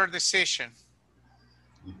 it's your decision.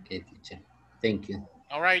 Okay, teacher. Thank you.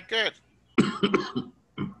 All right, good.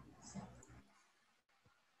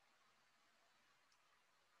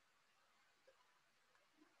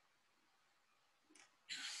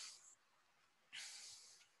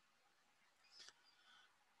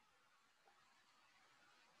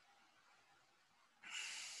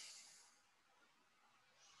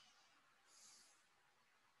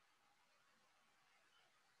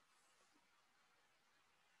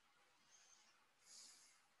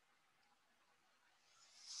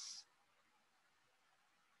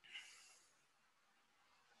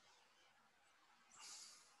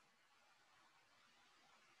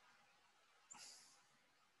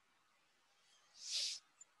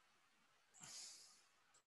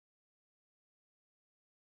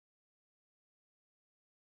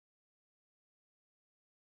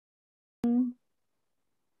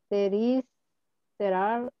 There is, there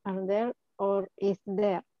are there, or is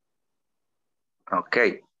there?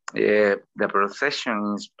 Okay. The procession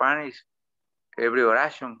in Spanish, every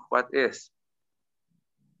oration, what is?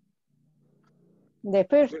 The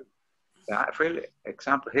first, Phil,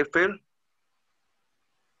 example, hey, Phil.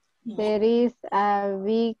 there is a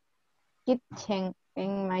big kitchen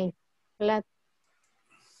in my flat.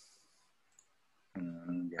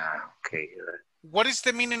 Yeah, okay. What is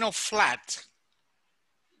the meaning of flat?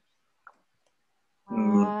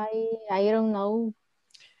 I don't know.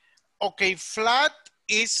 Okay, flat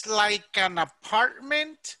is like an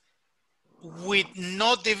apartment with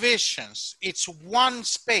no divisions. It's one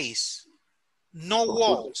space, no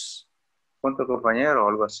walls. Punto compañero o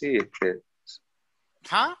algo así.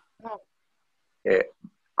 Huh?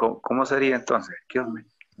 ¿Cómo sería entonces? Excuse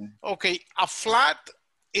me. Okay, a flat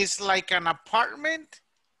is like an apartment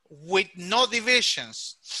with no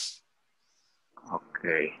divisions.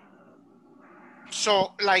 Okay.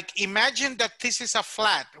 So like imagine that this is a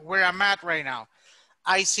flat where I'm at right now.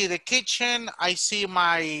 I see the kitchen, I see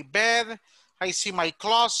my bed, I see my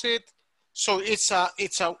closet. So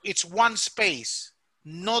it's one space,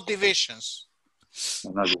 no divisions.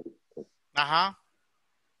 Uh-huh.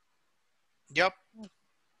 Yep.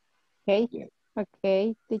 Okay,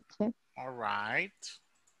 okay, teacher. All right.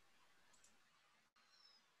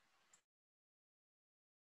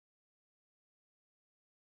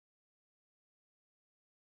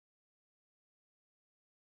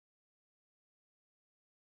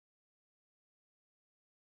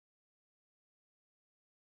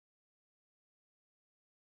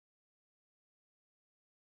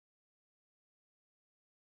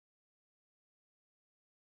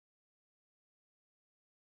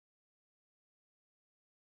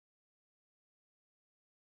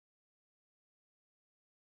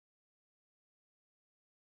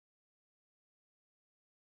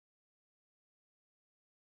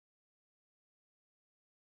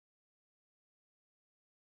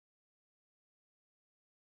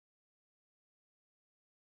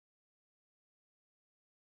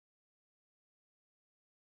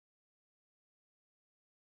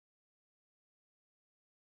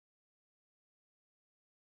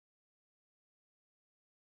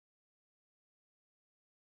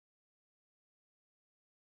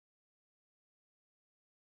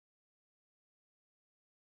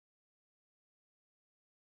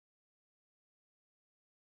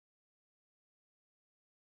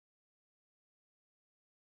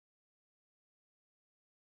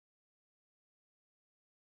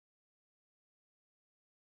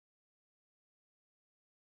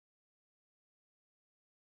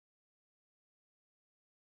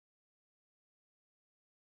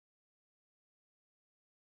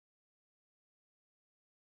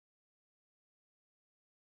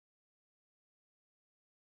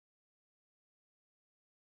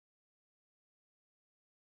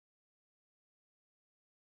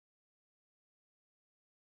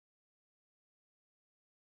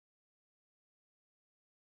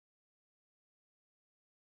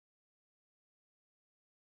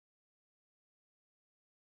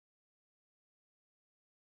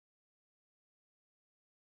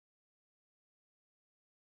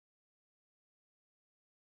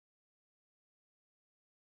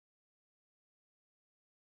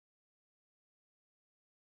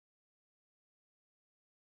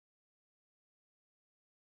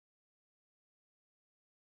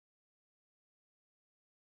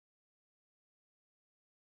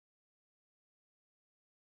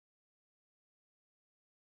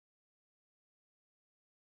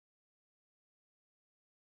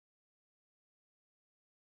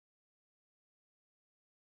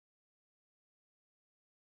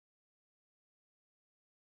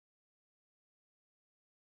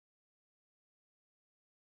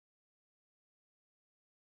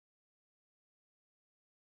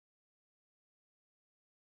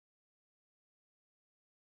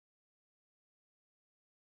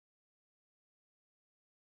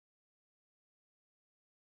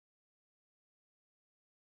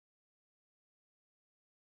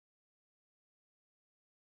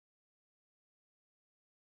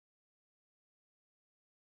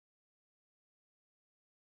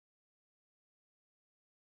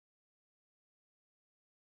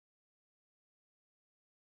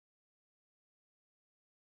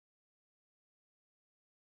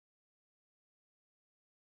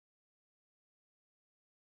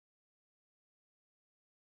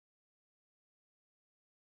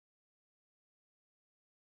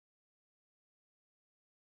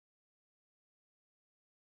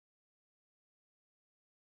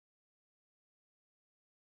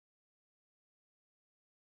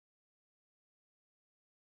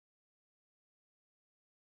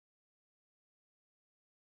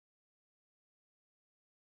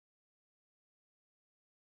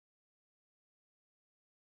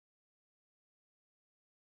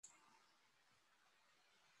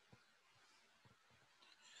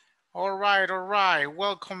 All right.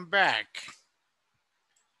 Welcome back.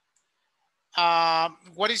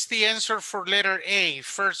 What is the answer for letter A,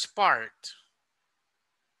 first part?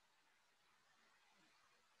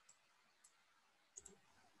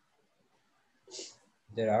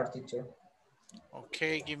 There are, teacher.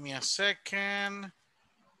 Okay, give me a second.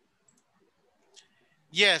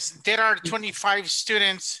 Yes, there are 25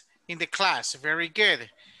 students in the class. Very good.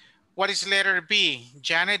 What is letter B?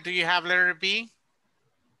 Janet, do you have letter B?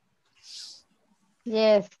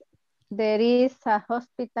 Yes, there is a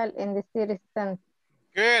hospital in the city center.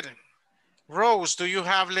 Good. Rose, do you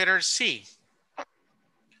have letter C?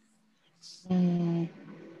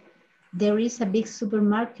 There is a big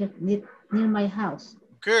supermarket near my house.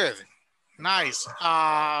 Good. Nice.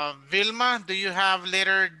 Vilma, do you have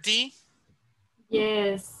letter D?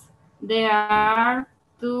 Yes, there are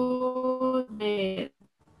the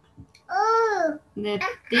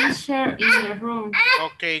teacher in the room.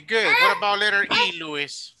 Okay, good. What about letter E,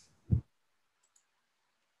 Luis?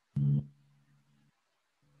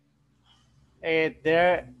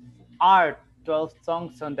 There are 12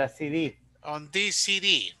 songs on the CD. On this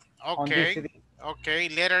CD. On this Okay. CD. Okay,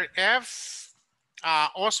 letter F.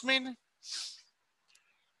 Osmin?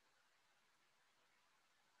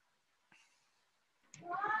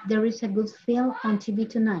 There is a good film on TV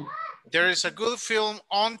tonight. There is a good film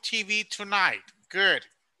on TV tonight. Good.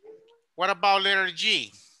 What about letter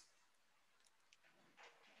G?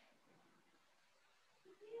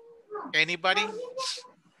 Anybody?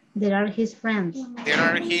 There are his friends. There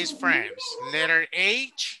are his friends. Letter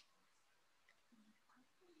H?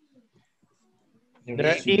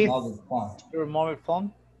 There is your mobile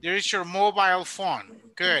phone. There is your mobile phone.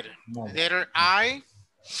 Good. Letter I?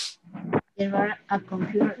 There are a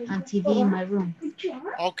computer and TV in my room.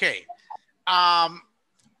 Okay.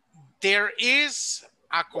 There is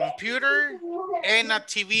a computer and a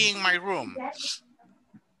TV in my room.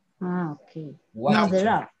 Okay. Now there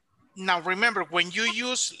are. Now remember, when you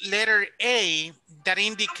use letter A, that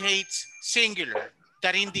indicates singular.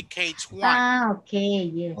 That indicates one. Okay,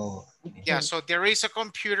 yes. Oh. Okay. Yeah, so there is a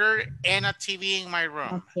computer and a TV in my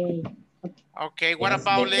room. Okay. Okay, what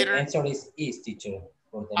about letter? The answer is, teacher,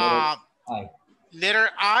 for the letter I. Letter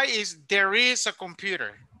I is there is a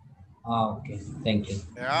computer. Okay, thank you.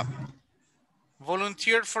 Yeah.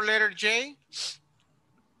 Volunteer for letter J?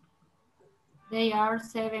 There are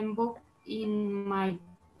 7 books in my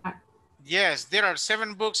bag. Yes, there are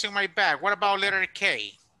 7 books in my bag. What about letter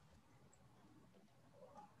K?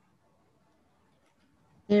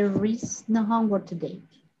 There is no homework today.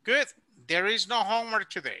 Good. There is no homework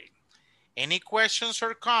today. Any questions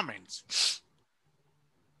or comments?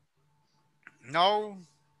 No?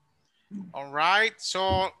 All right.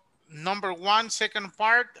 So number 1, second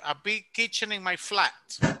part, a big kitchen in my flat.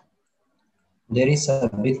 There is a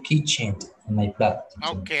big kitchen in my flat.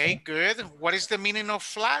 Teacher. Okay, good. What is the meaning of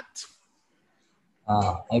flat?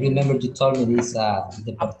 I remember you told me this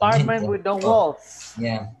apartment with no walls.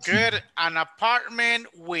 Yeah. Good. An apartment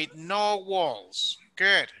with no walls.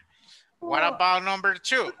 Good. What about number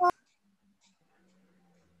 2?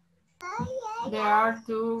 There are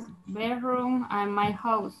 2 bedrooms in my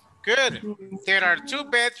house. Good. There are 2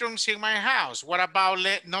 bedrooms in my house. What about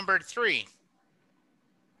number 3?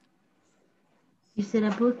 Is there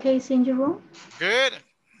a bookcase in your room? Good.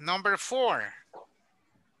 Number 4.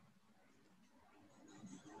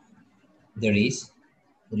 There is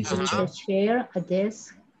a chair, a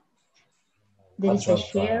desk. There is a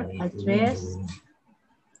chair, a dress,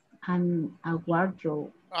 and a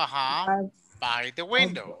wardrobe. By the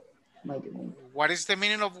window. By the window. What is the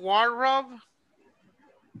meaning of wardrobe?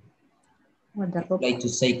 Like to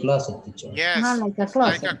say closet, teacher. Yes, like a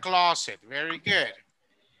closet. like a closet. Very good.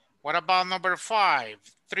 What about number 5?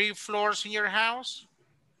 3 floors in your house?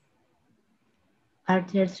 Are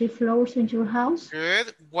there 3 floors in your house?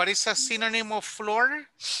 Good. What is a synonym of floor?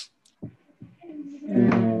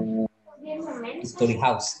 Story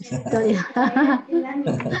house.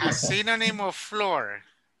 A synonym of floor.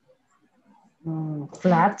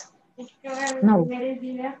 Flat? No.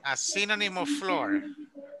 A synonym of floor.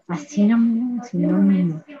 A synonym.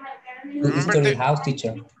 Story house,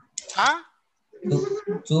 teacher. Huh?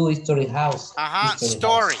 Two-story house.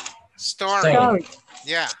 Story.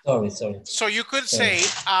 Yeah. Sorry. So you could say,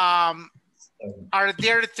 are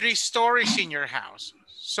there 3 stories in your house?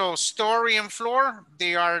 So story and floor,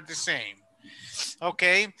 they are the same.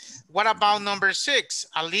 Okay. What about number 6?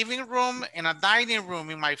 A living room and a dining room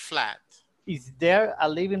in my flat. Is there a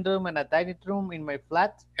living room and a dining room in my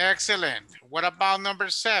flat? Excellent. What about number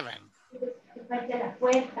 7?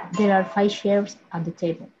 There are 5 chairs at the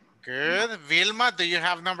table. Good. Vilma, do you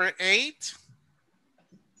have number 8?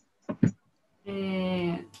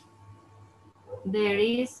 there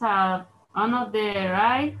is a on the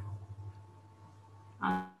right.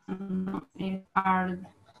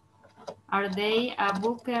 Are they a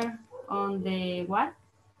booker on the what?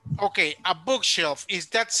 Okay, a bookshelf. Is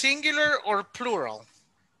that singular or plural?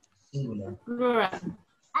 Singular. Plural.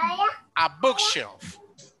 A bookshelf.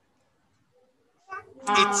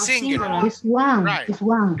 It's singular. It's one. Right. It's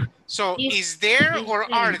one. So Is- is there is or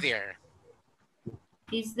there. are there?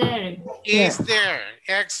 Is there? Is there.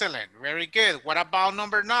 Excellent. Very good. What about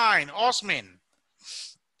number 9? Osmin.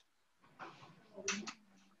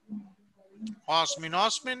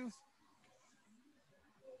 Osmin.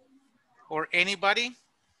 Or anybody?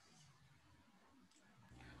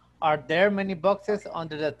 Are there many boxes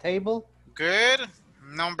under the table? Good.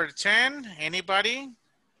 Number 10. Anybody?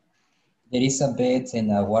 There is a bed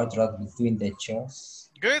and a wardrobe between the chairs.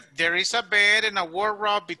 Good. There is a bed and a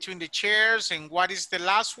wardrobe between the chairs. And what is the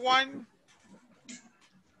last one?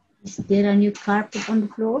 Is there a new carpet on the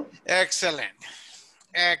floor? Excellent.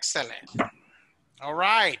 Excellent. All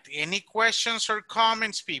right. Any questions or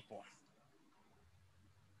comments, people?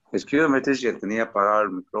 Excuse teacher, tenía apagado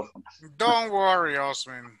el micrófono. Don't worry,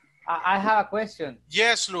 Osman. I have a question.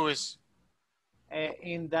 Yes, Luis.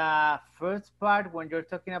 In the first part, when you're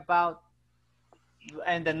talking about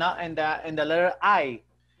and the letter I,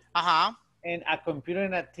 and a computer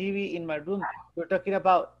and a TV in my room, you're talking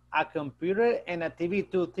about a computer and a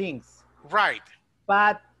TV, two things. Right.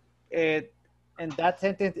 But and that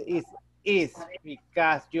sentence is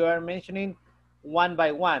because you are mentioning one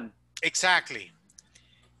by one. Exactly.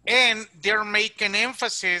 And they're making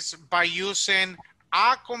emphasis by using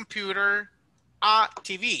a computer, a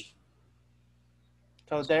TV.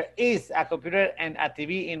 So there is a computer and a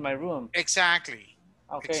TV in my room. Exactly.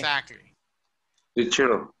 Okay. Exactly.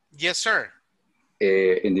 Teacher, Yes, sir.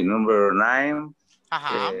 in the number 9,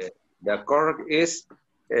 the correct is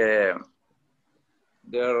there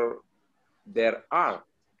are.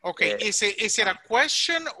 Okay, is it a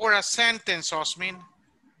question or a sentence, Osmin?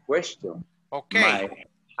 Question. Okay.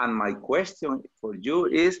 My question for you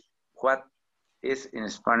is, what is in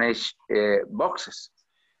Spanish boxes?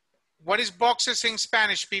 What is boxes in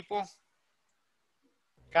Spanish, people?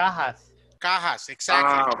 Cajas. Cajas,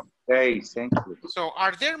 exactly. Okay, thank you. So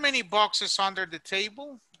are there many boxes under the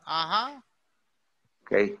table?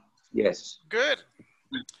 Okay, yes. Good.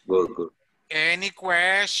 Good. Any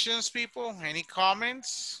questions, people? Any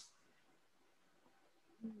comments?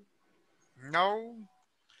 No?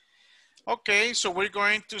 Okay, so we're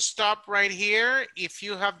going to stop right here. If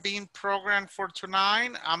you have been programmed for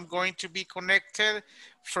tonight, I'm going to be connected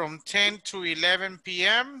from 10 to 11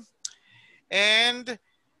 p.m. And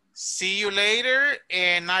see you later,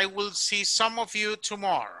 and I will see some of you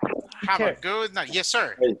tomorrow. Have a good night. Yes,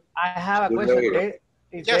 sir. I have a question.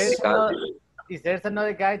 Is there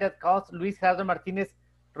another guy that calls Luis Gerardo Martinez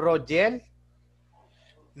Rogel?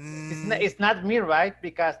 It's not me, right?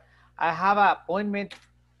 Because I have an appointment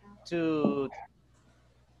to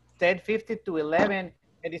 10:50 to 11,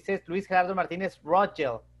 and it says Luis Gerardo Martinez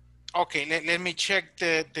Rogel. Okay, let me check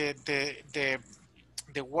the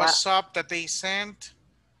WhatsApp that they sent.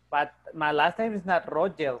 But my last name is not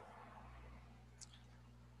Rogel.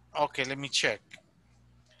 Okay, let me check.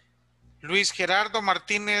 Luis Gerardo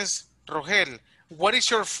Martinez Rogel. What is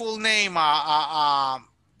your full name,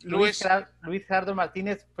 Luis? Luis Gerardo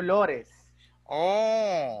Martinez Flores.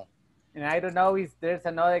 Oh. And I don't know if there's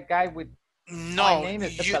another guy with my name.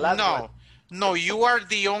 No, you are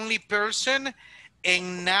the only person.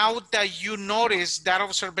 And now that you notice that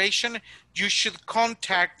observation, you should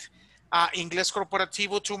contact Inglés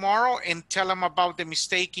Corporativo tomorrow and tell them about the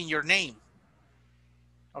mistake in your name.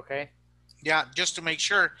 Okay. Yeah, just to make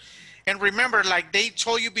sure. And remember, like they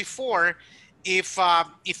told you before, if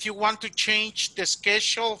you want to change the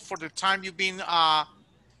schedule for the time you've been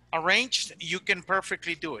arranged, you can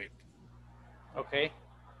perfectly do it. Okay.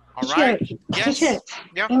 All right. Yes. Teacher,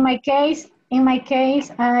 yeah. In my case,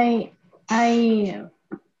 I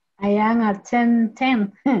am at 10.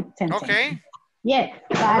 Okay. Yeah.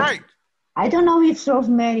 But all right. I don't know if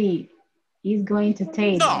Rosemary is going to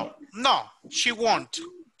take it. No, she won't.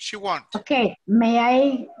 She won't. Okay. May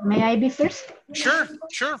I be first? Sure.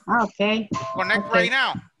 Okay. Connect right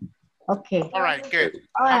now. Okay. All right, good.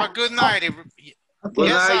 All right. Have a good night. Okay.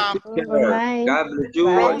 Yes, good night. God bless you.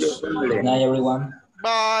 Good night, everyone.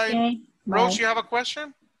 Bye. Okay. Rose, Bye. you have a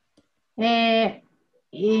question?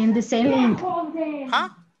 In the same link. Huh?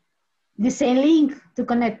 The same link to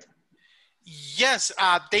connect. Yes,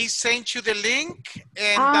 they sent you the link,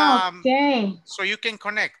 and okay. so you can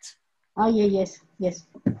connect. Oh, yeah, yes.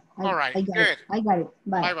 All right, I got good. it. I got it.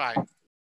 Bye. Bye-bye.